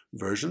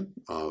version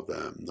of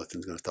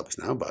Nothing's Gonna Stop Us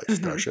Now by Mhm.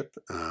 Starship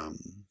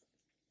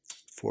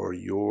for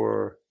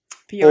your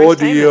For your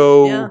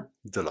audio entertainment.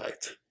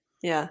 delight.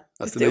 Yeah.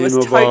 That's It the name was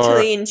of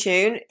totally in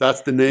tune.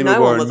 That's the name No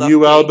of one our was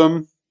new off key.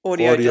 album,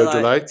 Audio,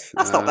 delight.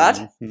 That's not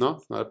bad.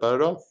 No, not bad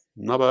at all.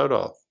 Not bad at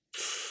all.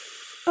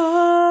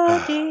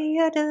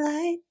 Audio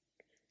delight.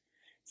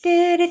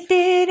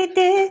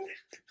 Do-do-do-do-do.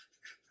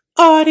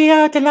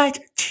 Audio delight.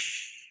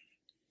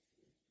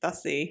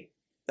 That's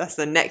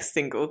the next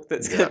single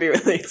that's going Yeah. to be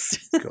released.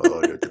 It's called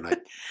Audio Delight.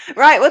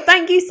 Right. Well,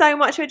 thank you so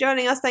much for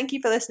joining us. Thank you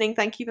for listening.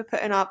 Thank you for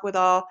putting up with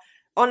our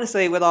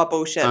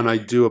bullshit. And I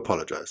do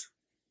apologize.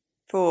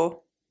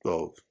 For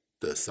Well,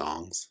 the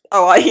songs,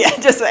 yeah,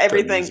 just for the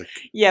everything. music.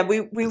 Yeah, we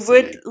the would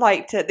singing.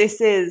 like to.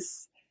 This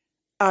is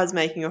us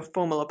making a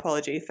formal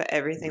apology for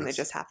everything that Yes,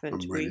 just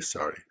happened. I'm really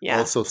sorry. yeah.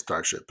 Also,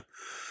 Starship.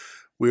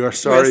 We are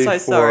sorry so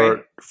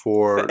sorry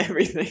for for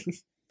everything.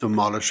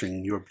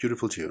 demolishing your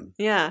beautiful tune.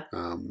 Yeah,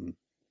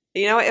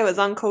 you know what? It was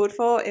uncalled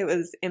for. It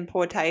was in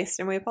poor taste,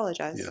 and we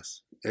apologize.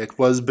 Yes, it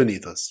was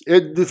beneath us.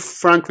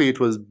 Frankly, it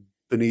was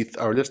beneath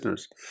our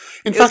listeners.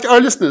 In It fact, our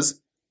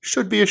listeners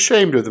should be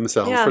ashamed of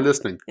themselves Yeah. for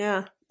listening.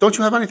 Yeah. Don't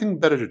you have anything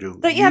better to do?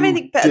 Don't you have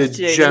anything better to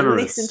do than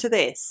degenerates. listen to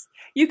this?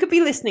 You could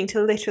be listening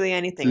to literally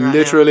anything right now.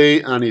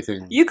 Literally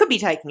anything. You could be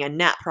taking a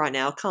nap right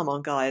now. Come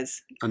on,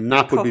 guys. A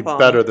nap would be Pop on.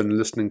 better than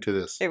listening to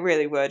this. It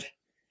really would.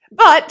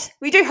 But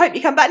we do hope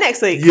you come back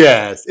next week.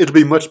 Yes, it'll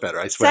be much better,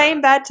 I swear.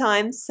 Same bad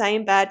time,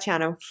 same bad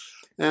channel.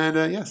 And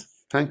yes,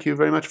 thank you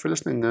very much for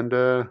listening. And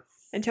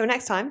until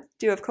next time,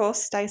 do of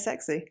course stay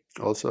sexy.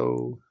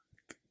 Also,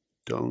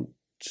 don't.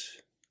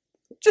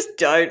 Just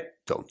don't.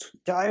 Don't.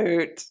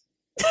 Don't.